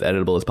truth, as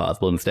editable as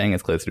possible, and staying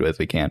as close to it as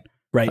we can.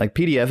 Right. Like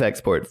PDF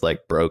export's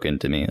like broken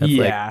to me. That's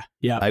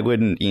yeah. I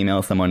wouldn't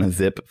email someone a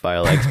zip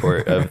file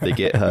export of the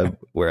GitHub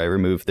where I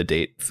remove the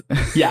dates.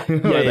 Yeah.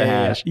 or the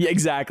hash. Yeah,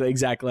 exactly.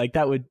 Like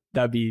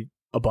that'd be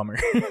a bummer.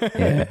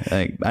 Yeah.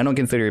 Like I don't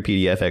consider a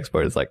PDF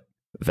export as like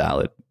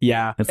valid.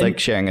 Yeah. It's like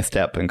sharing a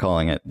step and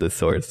calling it the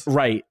source.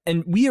 Right.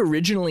 And we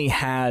originally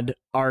had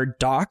our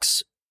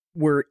docs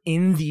were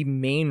in the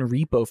main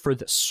repo for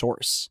the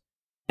source.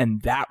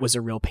 And that was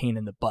a real pain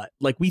in the butt.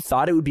 Like we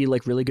thought it would be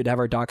like really good to have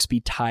our docs be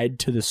tied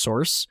to the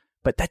source,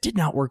 but that did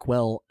not work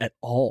well at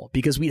all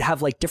because we'd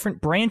have like different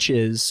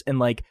branches, and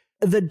like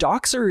the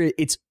docs are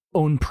its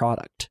own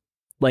product,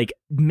 like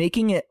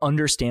making it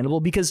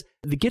understandable, because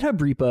the GitHub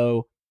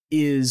repo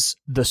is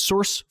the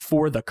source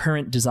for the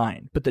current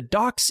design, but the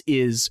docs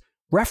is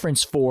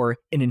reference for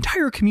an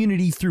entire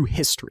community through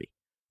history.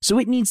 So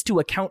it needs to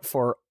account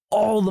for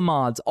all the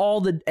mods,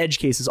 all the edge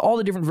cases, all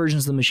the different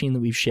versions of the machine that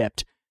we've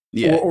shipped.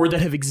 Yeah. Or that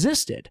have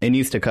existed. It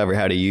needs to cover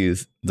how to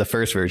use the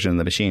first version of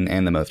the machine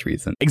and the most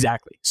recent.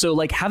 Exactly. So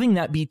like having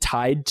that be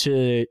tied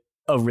to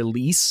a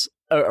release,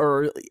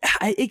 or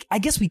I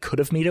guess we could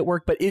have made it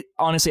work, but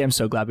honestly, I'm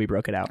so glad we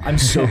broke it out. I'm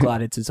so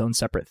glad it's its own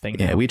separate thing.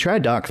 Yeah, we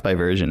tried docs by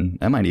version.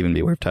 That might even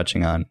be worth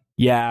touching on.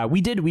 Yeah, we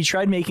did. We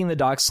tried making the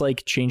docs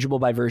like changeable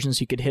by version,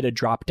 so you could hit a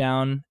drop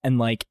down and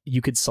like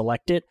you could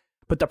select it.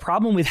 But the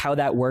problem with how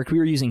that worked, we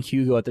were using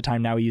Hugo at the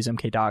time. Now we use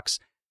MKDocs.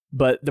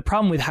 But the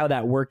problem with how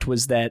that worked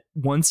was that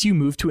once you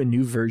moved to a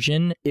new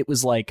version, it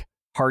was like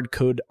hard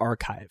code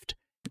archived.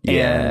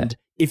 Yeah. And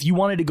if you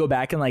wanted to go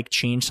back and like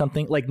change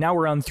something, like now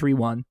we're on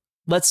 3.1.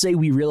 Let's say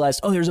we realized,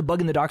 oh, there's a bug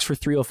in the docs for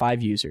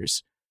 305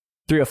 users,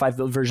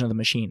 305 version of the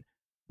machine.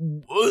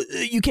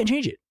 You can't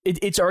change it.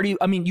 It's already,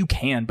 I mean, you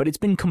can, but it's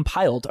been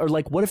compiled. Or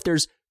like, what if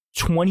there's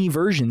 20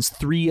 versions,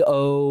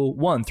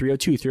 301,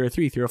 302,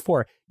 303,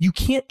 304. You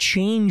can't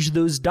change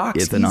those docs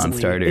It's easily. a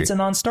non-starter. It's a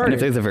non-starter.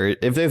 And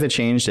if there's a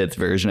change that's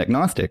version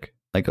agnostic,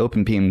 like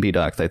OpenPMP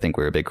docs, I think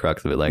were a big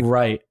crux of it. Like,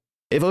 right.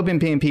 If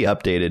OpenPMP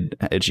updated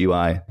its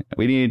UI,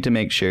 we needed to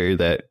make sure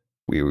that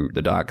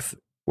the docs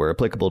were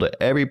applicable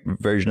to every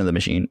version of the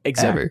machine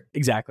ever.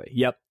 Exactly.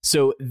 Yep.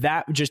 So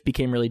that just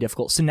became really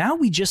difficult. So now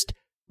we just,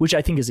 which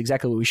I think is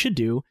exactly what we should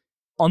do,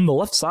 on the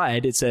left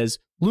side, it says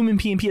Lumen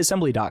PNP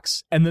assembly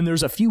docs. And then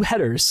there's a few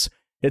headers.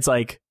 It's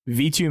like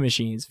V2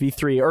 machines,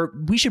 V3, or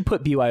we should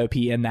put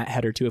BYOP in that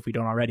header too if we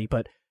don't already.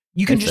 But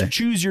you can just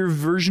choose your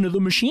version of the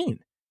machine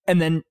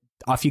and then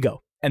off you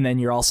go. And then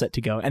you're all set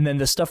to go. And then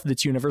the stuff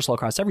that's universal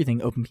across everything,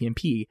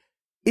 OpenPMP,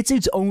 it's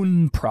its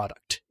own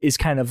product is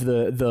kind of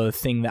the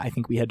thing that I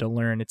think we had to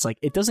learn. It's like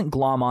it doesn't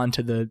glom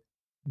onto the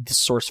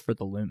source for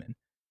the Lumen.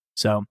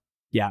 So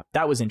yeah,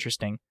 that was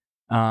interesting.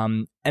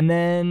 And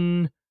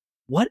then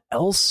what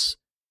else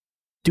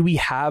do we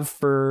have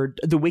for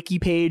the wiki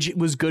page? It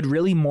was good,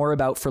 really more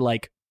about for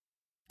like,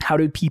 how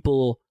do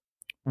people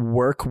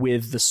work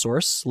with the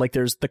source? Like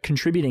there's the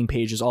contributing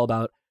page is all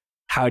about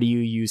how do you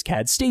use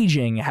CAD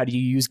staging? How do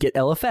you use Git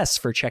LFS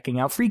for checking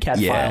out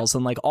FreeCAD files?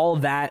 And like all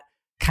of that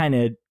kind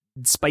of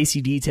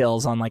spicy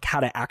details on like how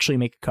to actually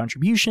make a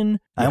contribution.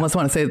 I almost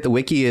want to say that the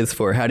wiki is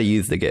for how to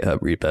use the GitHub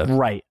repo.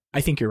 Right. I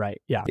think you're right.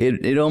 Yeah.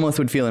 It almost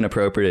would feel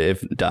inappropriate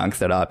if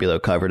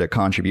docs.opulo covered a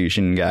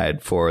contribution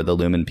guide for the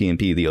Lumen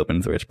PNP, the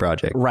open source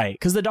project. Right.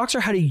 Because the docs are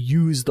how to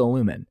use the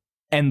Lumen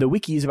and the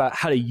wiki is about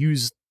how to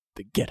use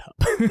the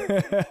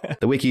GitHub.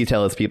 The wiki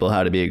tells people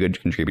how to be a good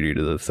contributor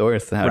to the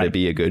source, how to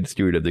be a good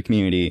steward of the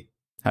community,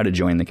 how to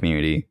join the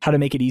community, how to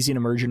make it easy to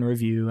merge and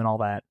review and all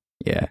that.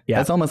 Yeah.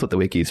 That's almost what the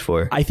wiki's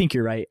for. I think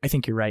you're right.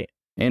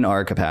 In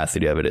our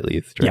capacity of it, at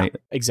least, right? Yeah,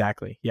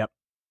 exactly. Yep.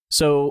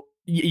 So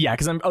yeah,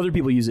 because other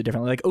people use it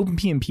differently. Like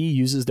OpenPMP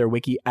uses their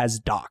wiki as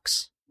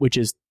docs, which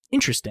is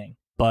interesting,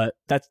 but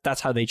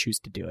that's how they choose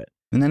to do it.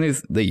 And then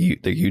there's the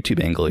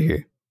YouTube angle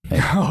here.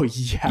 Oh,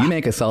 yeah. You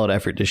make a solid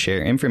effort to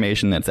share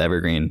information that's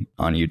evergreen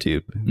on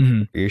YouTube.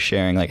 Mm-hmm. You're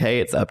sharing like, hey,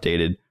 it's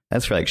updated.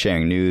 That's for like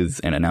sharing news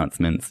and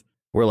announcements.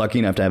 We're lucky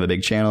enough to have a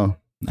big channel.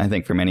 I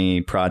think for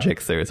many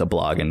projects, there's a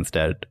blog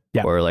instead,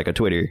 or like a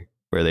Twitter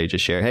where they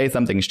just share, hey,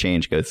 something's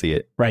changed, go see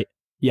it. Right.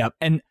 Yeah.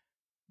 And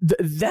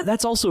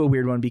that's also a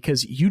weird one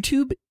because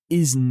YouTube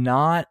is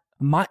not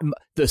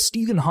the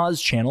Stephen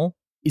Hawes channel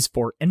is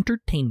for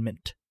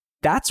entertainment.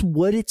 That's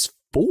what it's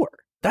for.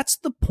 That's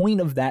the point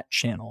of that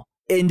channel.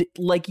 And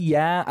like,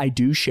 yeah, I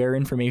do share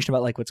information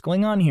about like what's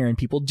going on here and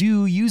people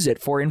do use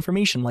it for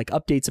information, like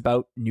updates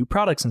about new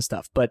products and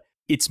stuff, but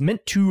it's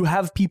meant to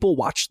have people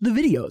watch the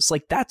videos.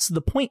 Like that's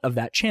the point of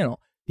that channel.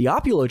 The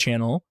Opulo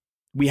channel,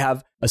 we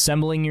have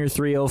assembling your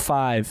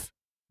 305,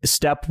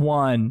 step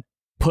 1,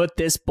 put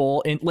this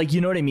bowl in, like, you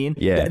know what I mean?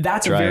 Yeah.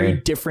 That's dry. A very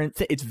different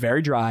thing. It's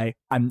very dry.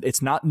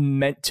 It's not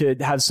meant to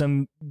have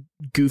some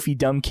goofy,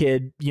 dumb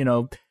kid, you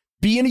know,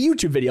 be in a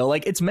YouTube video.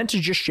 Like it's meant to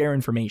just share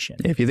information.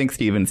 If you think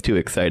Steven's too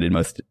excited in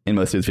most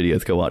of his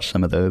videos, go watch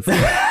some of those.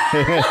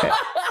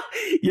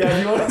 Yeah,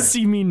 if you want to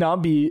see me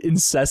not be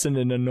incessant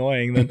and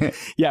annoying, then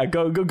yeah,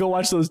 go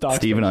watch those docs.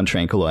 Steven on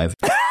Tranquilizer.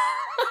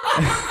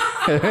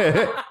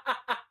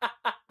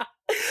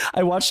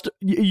 I watched,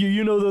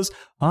 you know, those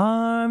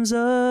Arms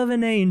of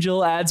an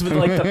Angel ads with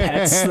like the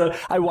pets.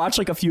 I watched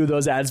like a few of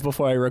those ads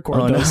before I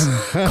record those.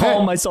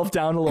 Calm myself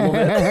down a little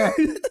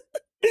bit.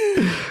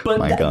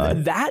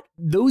 But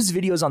those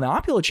videos on the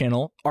Opulo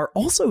channel are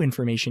also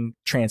information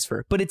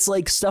transfer, but it's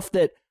like stuff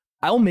that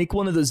I'll make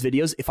one of those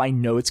videos if I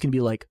know it's going to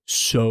be like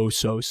so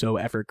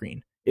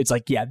evergreen. It's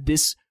like, yeah,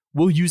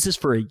 we'll use this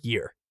for a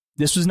year.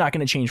 This was not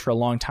going to change for a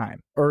long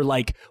time. Or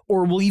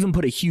we'll even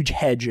put a huge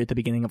hedge at the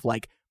beginning of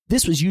like,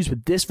 this was used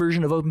with this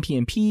version of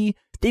OpenPMP.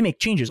 They make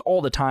changes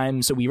all the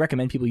time. So we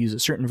recommend people use a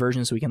certain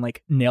version so we can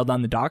like nail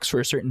down the docs for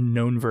a certain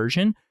known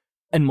version.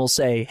 And we'll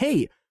say,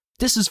 hey,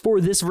 this is for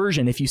this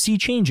version. If you see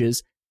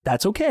changes,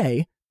 that's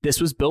okay.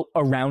 This was built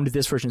around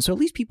this version. So at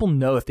least people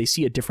know if they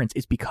see a difference,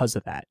 it's because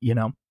of that, you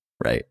know?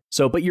 Right.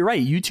 So, but you're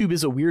right. YouTube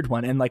is a weird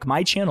one. And like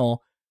my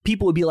channel,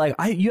 people would be like,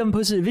 you haven't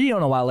posted a video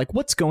in a while. Like,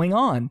 what's going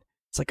on?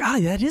 It's like,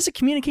 that is a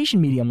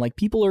communication medium. Like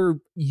people are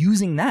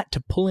using that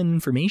to pull in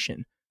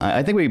information.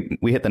 I think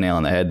we hit the nail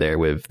on the head there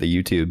with the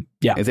YouTube.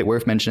 Yeah. Is it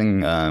worth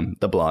mentioning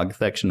the blog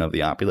section of the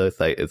Opulo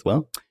site as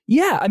well?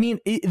 Yeah. I mean,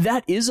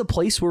 that is a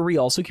place where we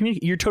also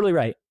communicate. You're totally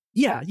right.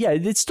 Yeah.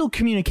 It's still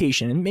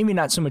communication and maybe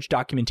not so much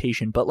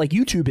documentation, but like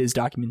YouTube is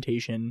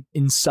documentation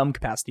in some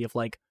capacity of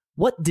like,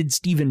 what did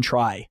Steven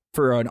try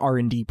for an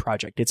R&D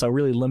project? It's a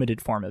really limited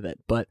form of it.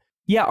 But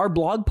yeah, our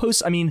blog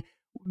posts, I mean,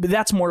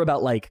 that's more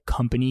about like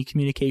company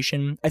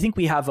communication. I think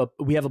we have a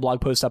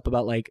blog post up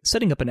about like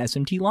setting up an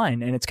SMT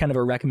line, and it's kind of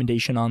a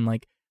recommendation on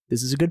like,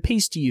 this is a good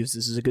paste to use.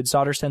 This is a good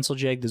solder stencil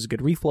jig. This is a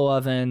good reflow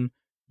oven,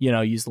 you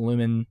know, use the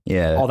lumen,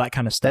 all that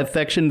kind of stuff. That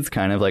section's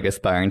kind of like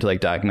aspiring to like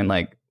document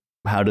like,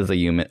 how does a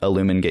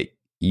lumen get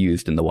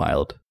used in the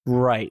wild?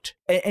 Right.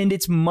 And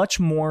it's much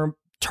more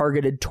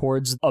targeted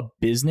towards a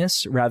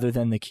business rather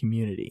than the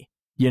community,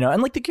 you know,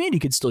 and like the community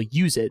could still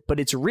use it, but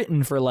it's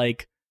written for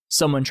like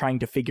someone trying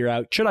to figure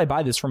out, should I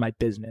buy this for my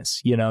business?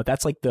 You know,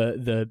 that's like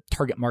the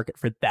target market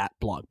for that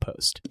blog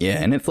post.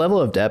 Yeah. And its level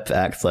of depth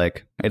acts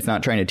like it's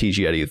not trying to teach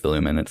you how to use the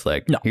lumen. It's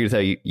like, no, here's how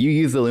you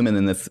use the lumen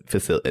in this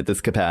facility, at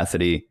this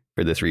capacity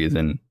for this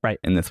reason, right?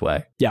 In this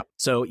way. Yeah.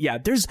 So yeah,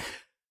 there's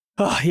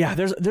a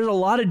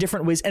lot of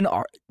different ways, and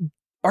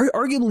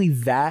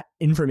arguably that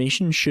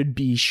information should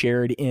be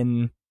shared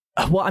in.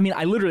 Well, I mean,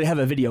 I literally have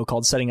a video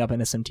called setting up an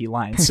SMT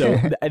line. So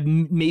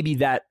maybe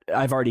that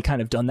I've already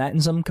kind of done that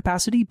in some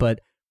capacity, but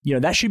you know,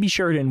 that should be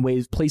shared in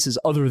places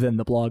other than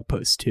the blog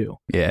post too.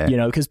 Yeah. You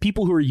know, because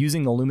people who are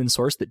using the Lumen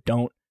source that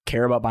don't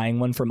care about buying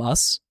one from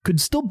us could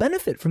still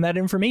benefit from that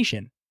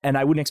information. And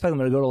I wouldn't expect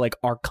them to go to like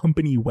our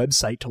company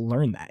website to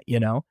learn that, you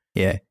know?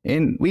 Yeah.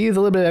 And we use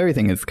a little bit of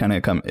everything. It's kind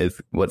of is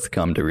what's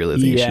come to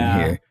realization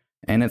here.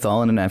 And it's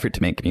all in an effort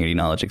to make community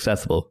knowledge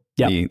accessible.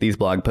 Yep. These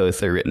blog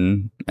posts are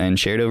written and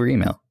shared over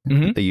email.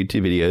 Mm-hmm. The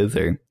YouTube videos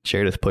are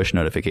shared as push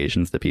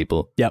notifications to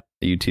people. Yep.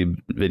 The YouTube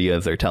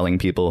videos are telling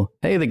people,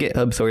 hey, the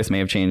GitHub source may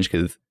have changed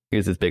because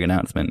here's this big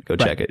announcement. Go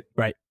check it.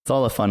 Right. It's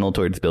all a funnel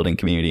towards building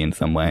community in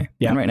some way.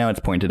 Yeah. And right now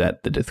it's pointed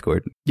at the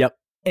Discord. Yep.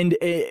 And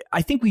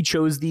I think we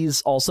chose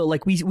these also,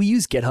 like we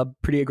use GitHub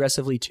pretty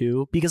aggressively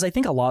too, because I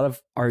think a lot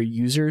of our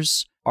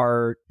users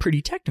are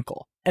pretty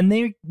technical and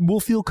they will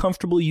feel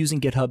comfortable using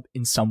GitHub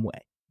in some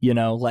way. You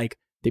know, like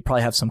they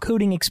probably have some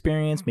coding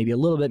experience, maybe a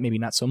little bit, maybe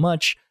not so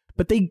much,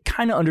 but they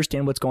kind of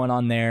understand what's going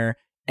on there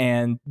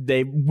and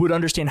they would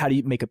understand how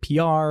to make a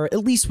PR,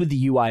 at least with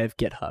the UI of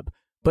GitHub.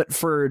 But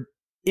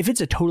if it's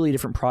a totally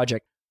different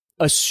project,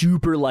 a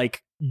super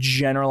like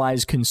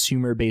generalized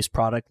consumer based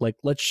product, like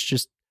let's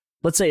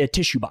say a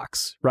tissue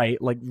box,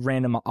 right? Like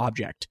random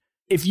object.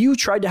 If you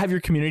tried to have your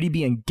community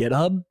be in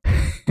GitHub,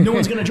 no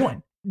one's going to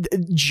join.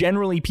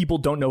 Generally, people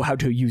don't know how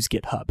to use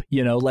GitHub,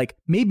 you know, like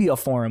maybe a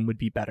forum would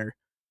be better.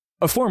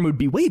 A forum would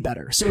be way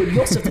better. So you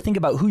also have to think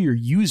about who your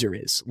user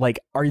is. Like,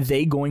 are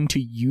they going to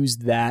use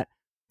that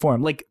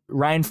forum? Like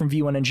Ryan from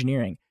V1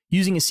 Engineering,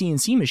 using a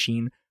CNC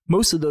machine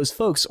most of those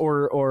folks,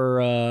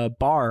 or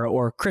Bar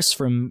or Chris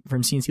from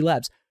CNC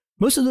Labs,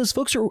 most of those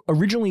folks are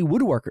originally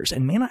woodworkers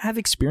and may not have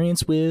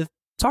experience with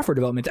software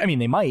development. I mean,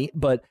 they might,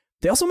 but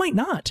they also might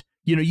not.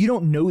 You know, you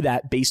don't know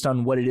that based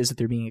on what it is that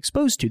they're being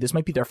exposed to. This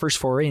might be their first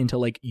foray into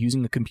like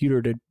using a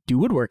computer to do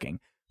woodworking.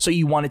 So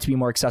you want it to be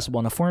more accessible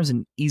in a forms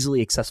and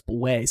easily accessible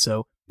way.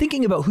 So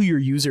thinking about who your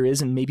user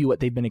is and maybe what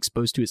they've been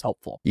exposed to is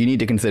helpful. You need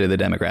to consider the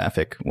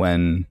demographic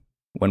when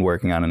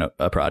working on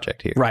a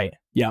project here. Right.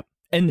 Yeah.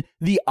 And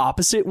the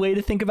opposite way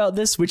to think about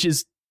this, which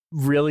is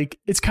really,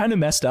 it's kind of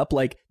messed up.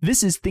 Like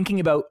this is thinking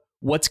about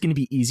what's going to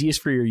be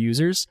easiest for your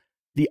users.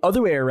 The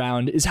other way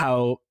around is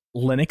how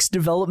Linux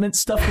development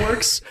stuff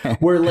works,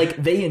 where like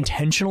they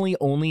intentionally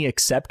only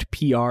accept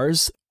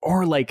PRs,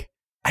 or like,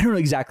 I don't know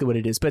exactly what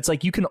it is, but it's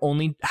like you can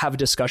only have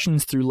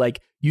discussions through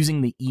like using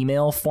the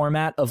email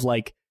format of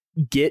like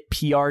Git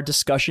PR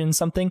discussion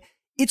something.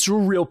 It's a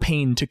real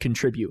pain to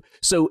contribute.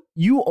 So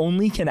you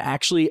only can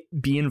actually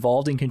be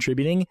involved in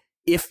contributing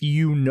if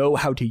you know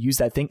how to use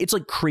that thing. It's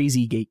like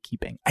crazy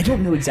gatekeeping. I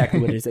don't know exactly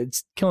what it is.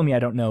 It's killing me. I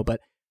don't know,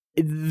 but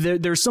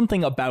there's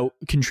something about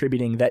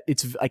contributing that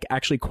it's like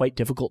actually quite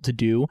difficult to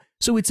do.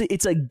 So it's a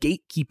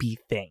gatekeepy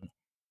thing.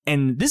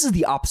 And this is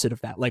the opposite of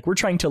that. Like we're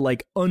trying to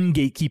like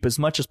ungatekeep as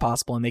much as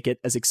possible and make it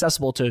as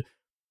accessible to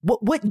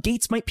what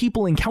gates might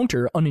people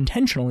encounter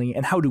unintentionally,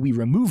 and how do we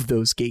remove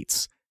those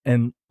gates?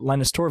 And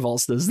Linus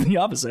Torvalds does the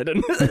opposite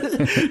and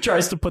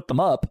tries to put them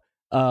up.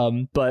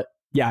 But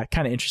yeah,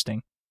 kind of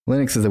interesting.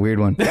 Linux is a weird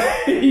one.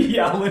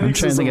 Yeah, Linux I'm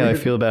trying to think how I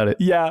feel about it.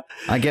 Yeah.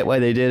 I get why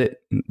they did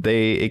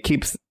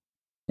it.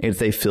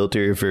 It's a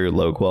filter for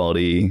low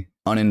quality,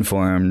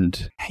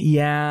 uninformed.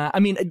 Yeah. I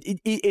mean,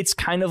 it's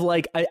kind of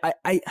like,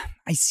 I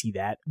see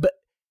that, but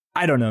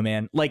I don't know,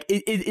 man. Like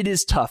it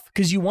is tough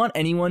because you want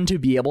anyone to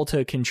be able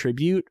to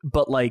contribute,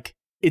 but like,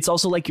 it's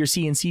also like your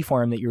CNC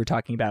forum that you were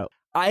talking about.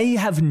 I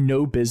have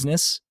no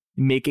business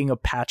making a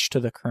patch to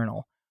the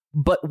kernel,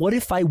 but what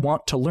if I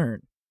want to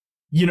learn?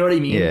 You know what I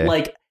mean? Yeah.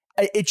 Like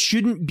it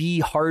shouldn't be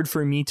hard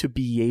for me to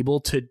be able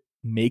to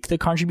make the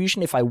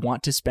contribution if I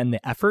want to spend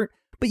the effort.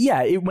 But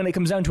yeah, when it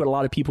comes down to it, a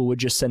lot of people would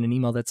just send an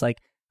email that's like,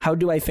 how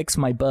do I fix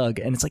my bug?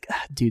 And it's like,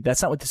 dude,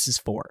 that's not what this is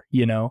for,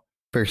 you know?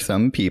 For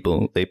some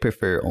people, they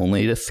prefer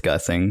only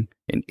discussing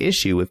an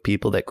issue with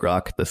people that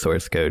grok the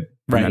source code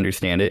and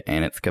understand it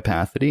and its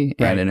capacity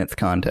and in its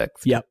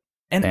context. Yep.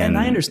 And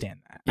I understand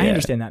that. Yeah. I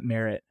understand that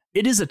merit.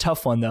 It is a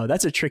tough one, though.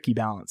 That's a tricky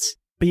balance.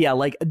 But yeah,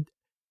 like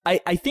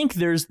I think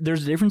there's a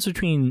difference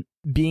between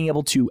being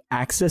able to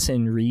access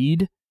and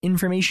read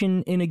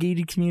information in a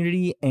gated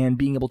community and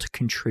being able to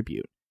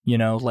contribute. You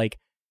know, like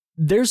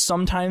there's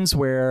some times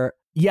where,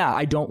 yeah,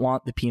 I don't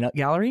want the peanut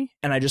gallery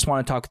and I just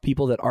want to talk to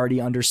people that already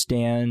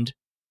understand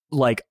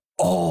like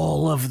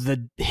all of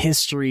the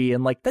history.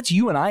 And like, that's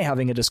you and I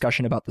having a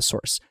discussion about the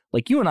source.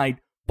 Like you and I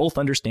both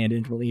understand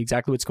intimately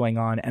exactly what's going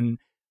on. And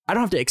I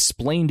don't have to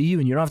explain to you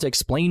and you don't have to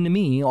explain to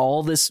me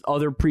all this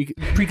other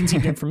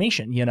preconceived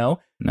information, you know?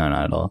 No,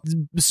 not at all.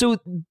 So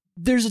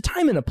there's a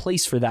time and a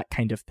place for that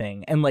kind of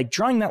thing. And like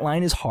drawing that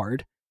line is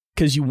hard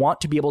because you want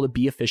to be able to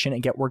be efficient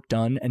and get work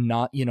done and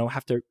not, you know,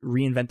 have to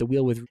reinvent the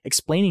wheel with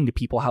explaining to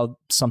people how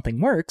something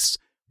works.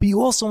 But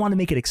you also want to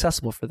make it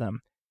accessible for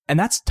them. And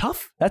that's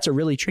tough. That's a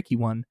really tricky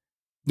one.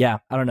 Yeah,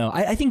 I don't know.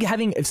 I think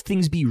having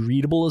things be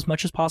readable as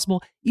much as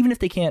possible, even if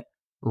they can't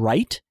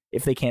write,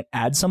 if they can't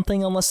add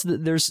something, unless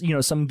there's, you know,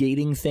 some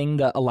gating thing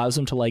that allows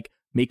them to like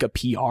make a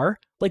PR.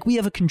 Like we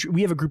have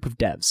a group of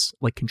devs,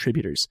 like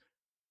contributors.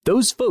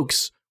 Those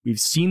folks, we've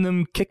seen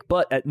them kick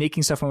butt at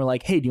making stuff and we're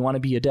like, hey, do you want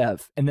to be a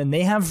dev? And then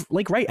they have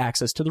like write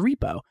access to the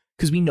repo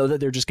because we know that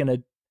they're just going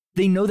to,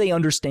 they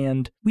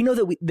understand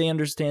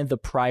the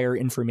prior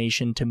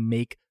information to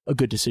make a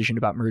good decision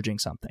about merging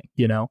something,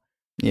 you know?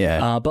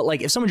 Yeah. But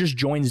like if someone just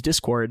joins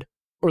Discord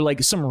or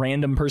like some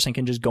random person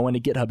can just go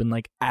into GitHub and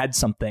like add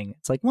something,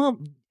 it's like,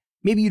 well,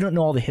 maybe you don't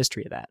know all the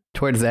history of that.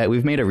 Towards that,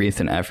 we've made a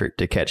recent effort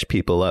to catch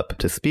people up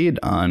to speed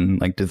on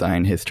like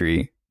design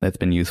history that's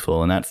been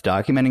useful, and that's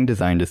documenting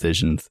design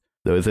decisions.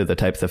 Those are the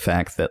types of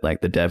facts that like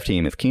the dev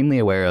team is keenly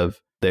aware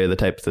of. They're the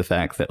types of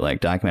facts that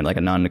like document like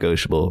a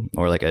non-negotiable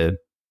or like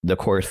the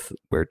course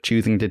we're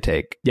choosing to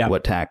take,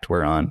 what tact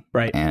we're on.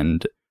 Right.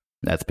 And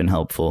that's been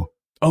helpful.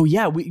 Oh,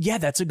 yeah.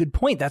 That's a good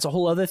point. That's a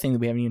whole other thing that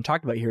we haven't even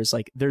talked about here is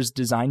like there's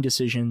design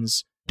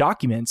decisions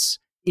documents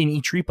in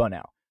each repo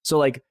now. So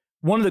like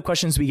one of the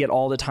questions we get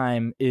all the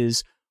time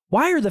is,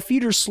 why are the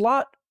feeder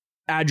slot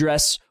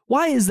address,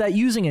 why is that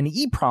using an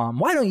EEPROM?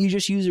 Why don't you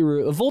just use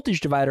a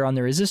voltage divider on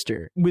the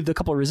resistor with a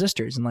couple of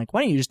resistors? And like,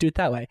 why don't you just do it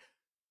that way?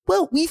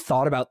 Well, we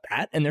thought about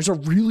that, and there's a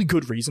really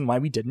good reason why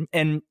we didn't.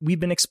 And we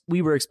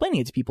were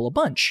explaining it to people a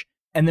bunch.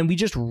 And then we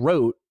just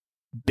wrote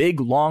big,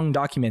 long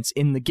documents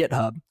in the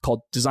GitHub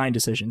called Design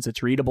Decisions.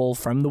 It's readable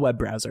from the web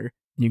browser.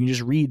 You can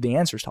just read the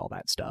answers to all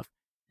that stuff.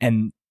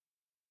 And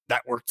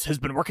that has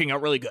been working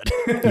out really good.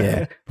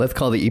 Yeah. Let's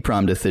call the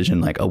EEPROM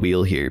decision like a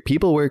wheel here.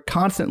 People were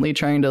constantly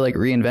trying to like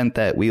reinvent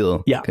that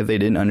wheel because they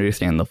didn't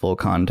understand the full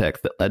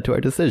context that led to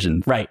our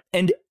decisions. Right.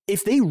 And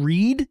if they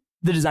read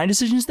the design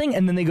decisions thing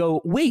and then they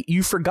go, wait,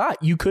 you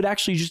forgot you could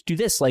actually just do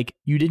this. Like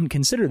you didn't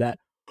consider that.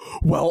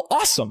 well,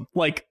 awesome.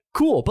 Like,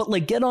 cool. But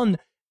like, get on,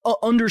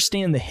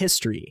 understand the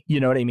history. You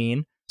know what I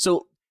mean?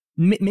 So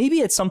maybe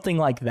it's something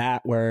like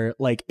that where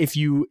like, if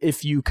you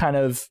kind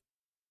of,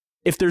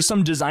 if there's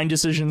some design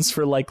decisions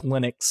for like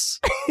Linux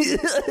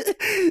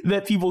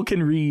that people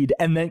can read,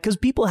 and then because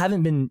people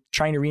haven't been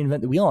trying to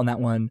reinvent the wheel on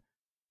that one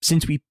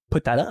since we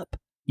put that up,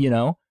 you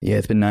know? Yeah,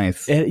 it's been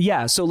nice.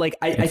 Yeah. So like,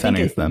 I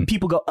think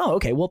people go, oh,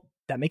 okay, well,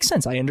 that makes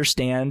sense. I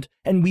understand.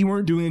 And we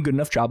weren't doing a good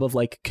enough job of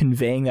like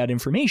conveying that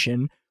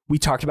information. We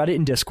talked about it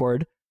in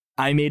Discord.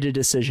 I made a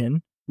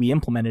decision. We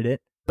implemented it.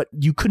 But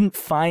you couldn't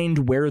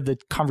find where the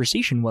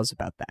conversation was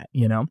about that,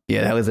 you know?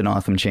 Yeah, that was an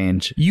awesome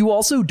change. You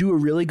also do a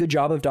really good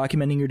job of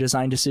documenting your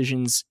design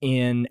decisions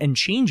and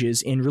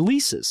changes in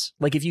releases.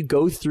 Like if you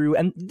go through,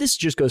 and this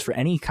just goes for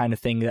any kind of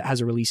thing that has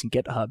a release in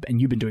GitHub,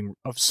 and you've been doing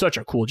such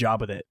a cool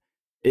job with it,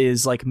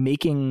 is like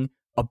making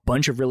a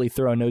bunch of really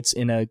thorough notes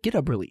in a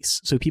GitHub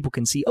release so people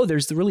can see, oh,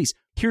 there's the release.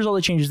 Here's all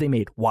the changes they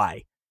made.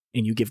 Why?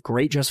 And you give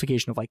great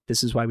justification of like,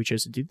 this is why we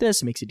chose to do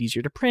this. It makes it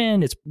easier to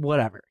print. It's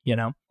whatever, you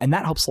know? And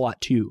that helps a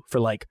lot too for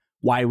like,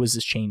 why was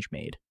this change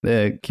made?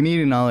 The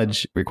community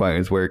knowledge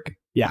requires work.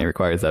 Yeah. It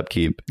requires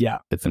upkeep. Yeah.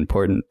 It's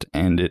important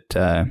and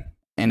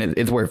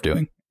it's worth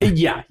doing.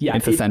 Yeah. Yeah.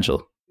 It's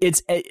essential.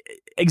 It's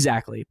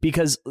exactly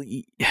because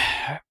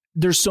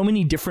there's so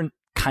many different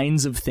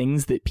kinds of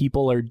things that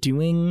people are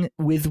doing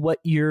with what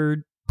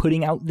you're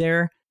putting out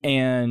there,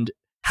 and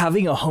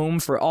having a home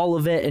for all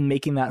of it and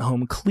making that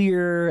home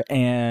clear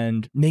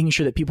and making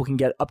sure that people can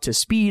get up to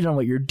speed on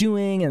what you're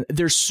doing. And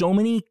there's so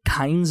many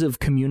kinds of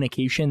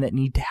communication that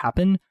need to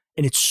happen.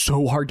 And it's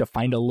so hard to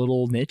find a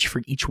little niche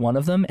for each one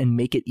of them and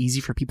make it easy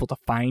for people to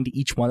find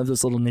each one of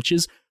those little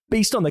niches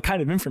based on the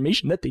kind of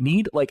information that they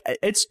need. Like,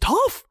 it's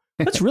tough.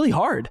 That's really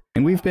hard.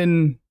 And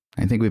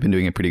I think we've been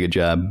doing a pretty good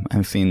job.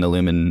 I've seen the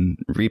Lumen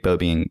repo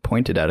being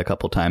pointed out a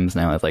couple times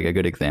now as like a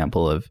good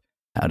example of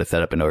how to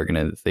set up an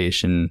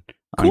organization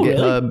on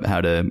GitHub,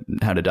 really?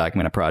 how to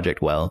document a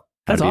project well,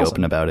 how to be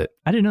open about it.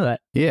 I didn't know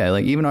that. Yeah,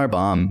 like even our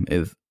BOM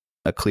is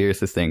a clear,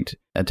 succinct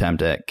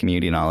attempt at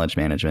community knowledge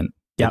management.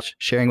 Yep.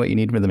 Sharing what you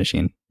need for the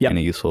machine in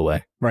a useful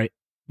way. Right.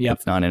 Yep.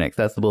 It's not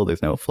inaccessible.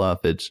 There's no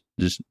fluff. It's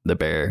just the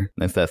bare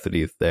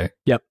necessities there.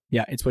 Yep.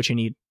 Yeah, it's what you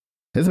need.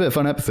 This has been a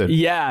fun episode.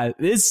 Yeah,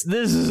 this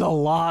is a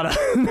lot of,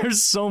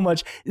 there's so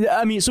much.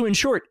 I mean, so in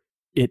short,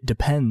 it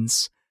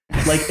depends.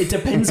 Like, it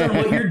depends on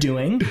what you're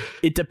doing.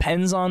 It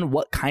depends on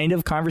what kind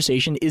of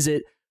conversation. Is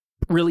it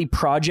really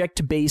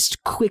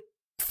project-based, quick,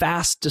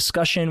 fast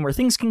discussion where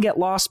things can get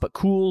lost, but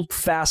cool,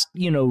 fast,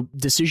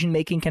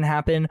 decision-making can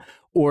happen?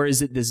 Or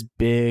is it this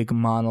big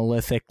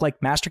monolithic,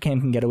 like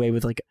Mastercam can get away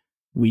with, like,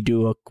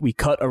 we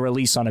cut a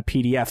release on a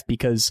PDF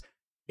because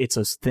it's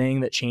a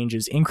thing that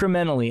changes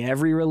incrementally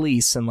every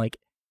release, and like,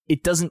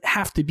 it doesn't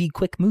have to be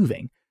quick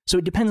moving. So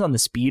it depends on the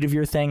speed of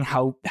your thing.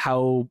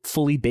 How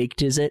fully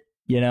baked is it?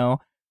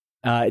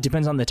 It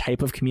depends on the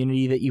type of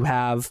community that you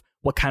have.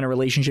 What kind of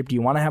relationship do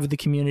you want to have with the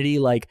community?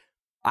 Like,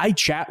 I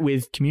chat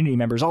with community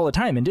members all the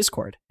time in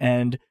Discord,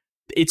 and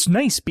it's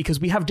nice because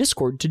we have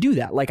Discord to do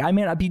that. Like, I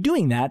may not be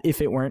doing that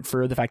if it weren't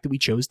for the fact that we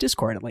chose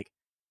Discord.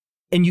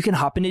 And you can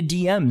hop into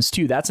DMs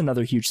too. That's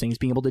another huge thing, is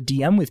being able to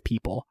DM with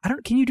people.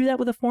 Can you do that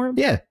with a forum?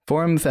 Yeah.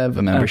 Forums have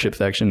a membership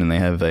section, and they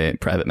have a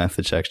private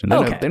message section. They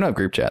don't have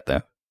group chat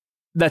though.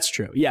 That's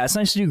true. Yeah. It's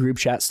nice to do group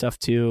chat stuff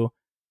too.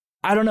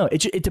 I don't know.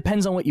 It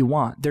depends on what you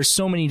want. There's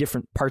so many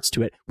different parts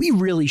to it. We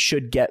really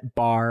should get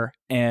Bar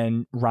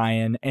and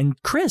Ryan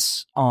and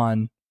Chris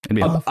on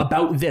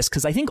about this,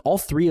 because I think all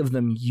three of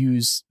them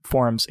use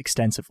forums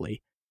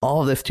extensively.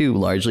 All of this too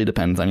largely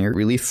depends on your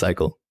release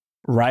cycle.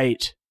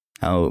 Right.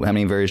 How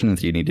many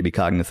versions do you need to be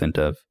cognizant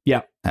of?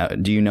 Yeah.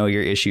 Do you know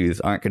your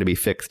issues aren't going to be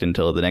fixed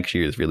until the next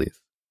year's release?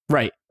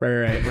 Right.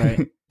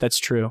 That's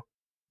true.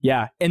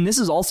 Yeah. And this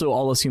is also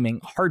all assuming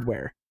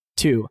hardware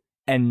too,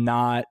 and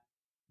not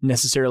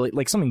necessarily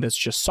like something that's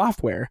just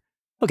software.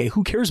 Okay,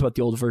 who cares about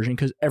the old version?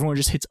 Because everyone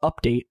just hits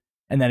update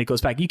and then it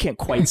goes back. You can't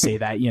quite say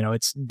that,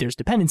 there's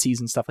dependencies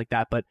and stuff like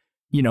that. But,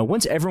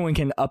 once everyone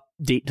can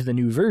update to the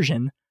new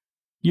version,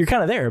 you're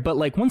kind of there. But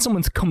like, once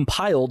someone's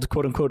compiled,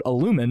 quote unquote, a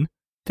Lumen,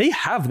 they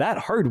have that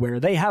hardware.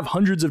 They have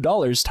hundreds of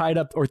dollars tied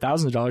up, or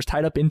thousands of dollars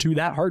tied up into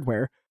that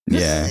hardware.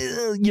 Yeah.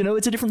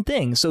 It's a different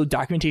thing. So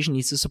documentation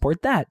needs to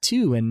support that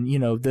too. And,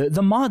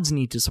 the mods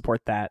need to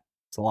support that.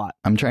 It's a lot.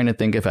 I'm trying to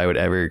think if I would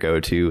ever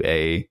go to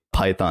a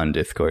Python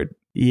Discord.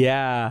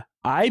 Yeah,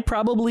 I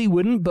probably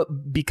wouldn't,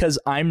 but because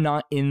I'm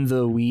not in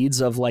the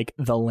weeds of like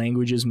the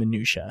language's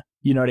minutia.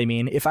 You know what I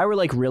mean? If I were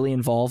like really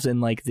involved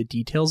in like the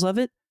details of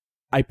it,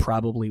 I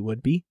probably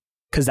would be.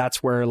 Because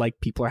that's where like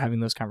people are having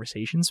those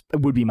conversations.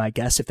 It would be my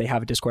guess. If they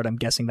have a Discord, I'm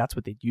guessing that's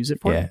what they'd use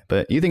it for. Yeah,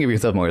 but you think of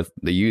yourself more as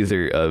the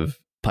user of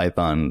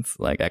Python's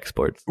like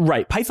exports.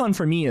 Right. Python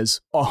for me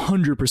is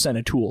 100%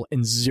 a tool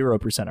and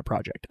 0% a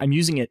project. I'm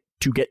using it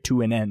to get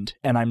to an end,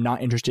 and I'm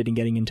not interested in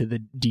getting into the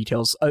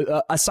details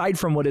aside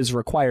from what is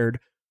required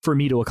for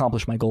me to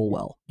accomplish my goal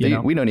well.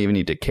 We don't even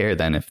need to care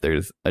then if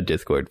there's a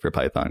Discord for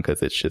Python,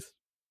 because it's just,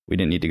 we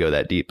didn't need to go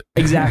that deep.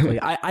 Exactly.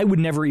 I would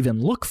never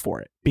even look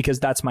for it because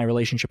that's my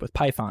relationship with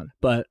Python.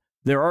 But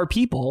there are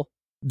people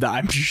that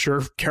I'm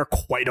sure care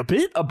quite a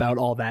bit about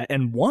all that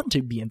and want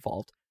to be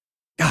involved.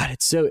 God,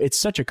 it's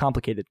such a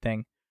complicated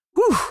thing.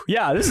 Whew,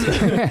 yeah, this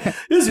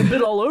is a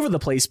bit all over the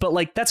place, but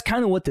like that's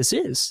kind of what this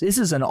is. This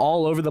is an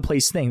all over the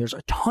place thing. There's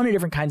a ton of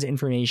different kinds of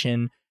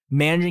information,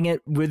 managing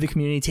it with the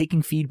community,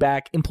 taking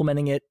feedback,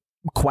 implementing it,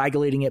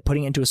 coagulating it,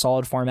 putting it into a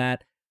solid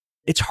format.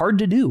 It's hard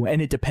to do, and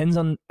it depends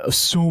on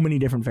so many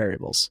different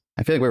variables.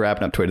 I feel like we're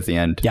wrapping up towards the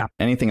end. Yeah.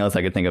 Anything else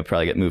I could think of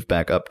probably get moved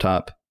back up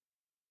top.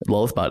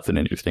 Lullspot's an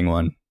interesting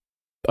one.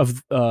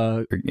 Of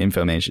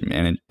information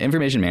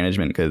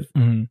management, because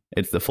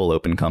it's the full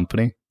open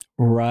company.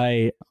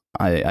 Right.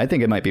 I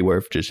think it might be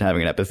worth just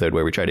having an episode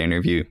where we try to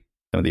interview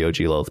some of the OG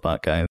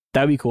Lullspot guys.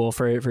 That'd be cool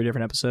for a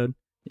different episode.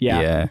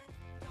 Yeah.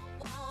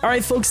 All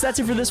right, folks, that's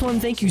it for this one.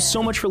 Thank you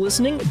so much for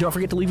listening. Don't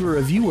forget to leave a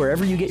review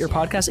wherever you get your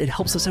podcast. It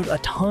helps us out a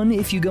ton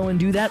if you go and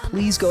do that.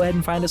 Please go ahead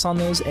and find us on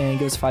those and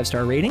give us a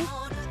 5-star rating.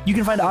 You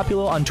can find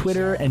Opula on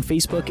Twitter and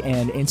Facebook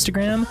and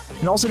Instagram.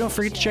 And also don't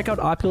forget to check out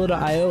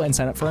opula.io and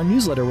sign up for our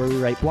newsletter where we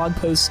write blog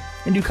posts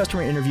and do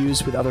customer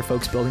interviews with other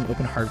folks building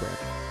open hardware.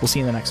 We'll see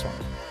you in the next one.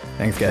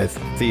 Thanks, guys.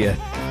 See ya.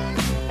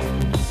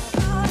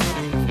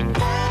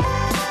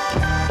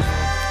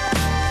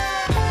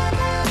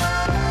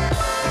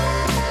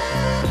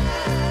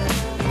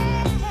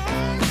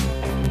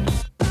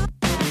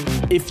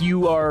 If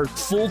you are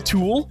full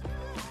tool,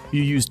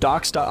 you use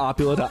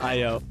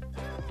docs.opula.io.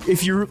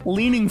 If you're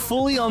leaning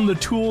fully on the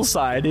tool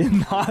side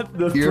and not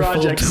the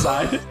project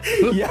side,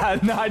 yeah,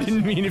 no, I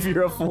didn't mean if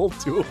you're a full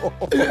tool.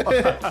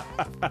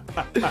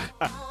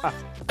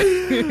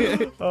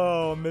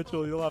 Oh,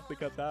 Mitchell, you'll have to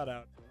cut that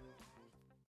out.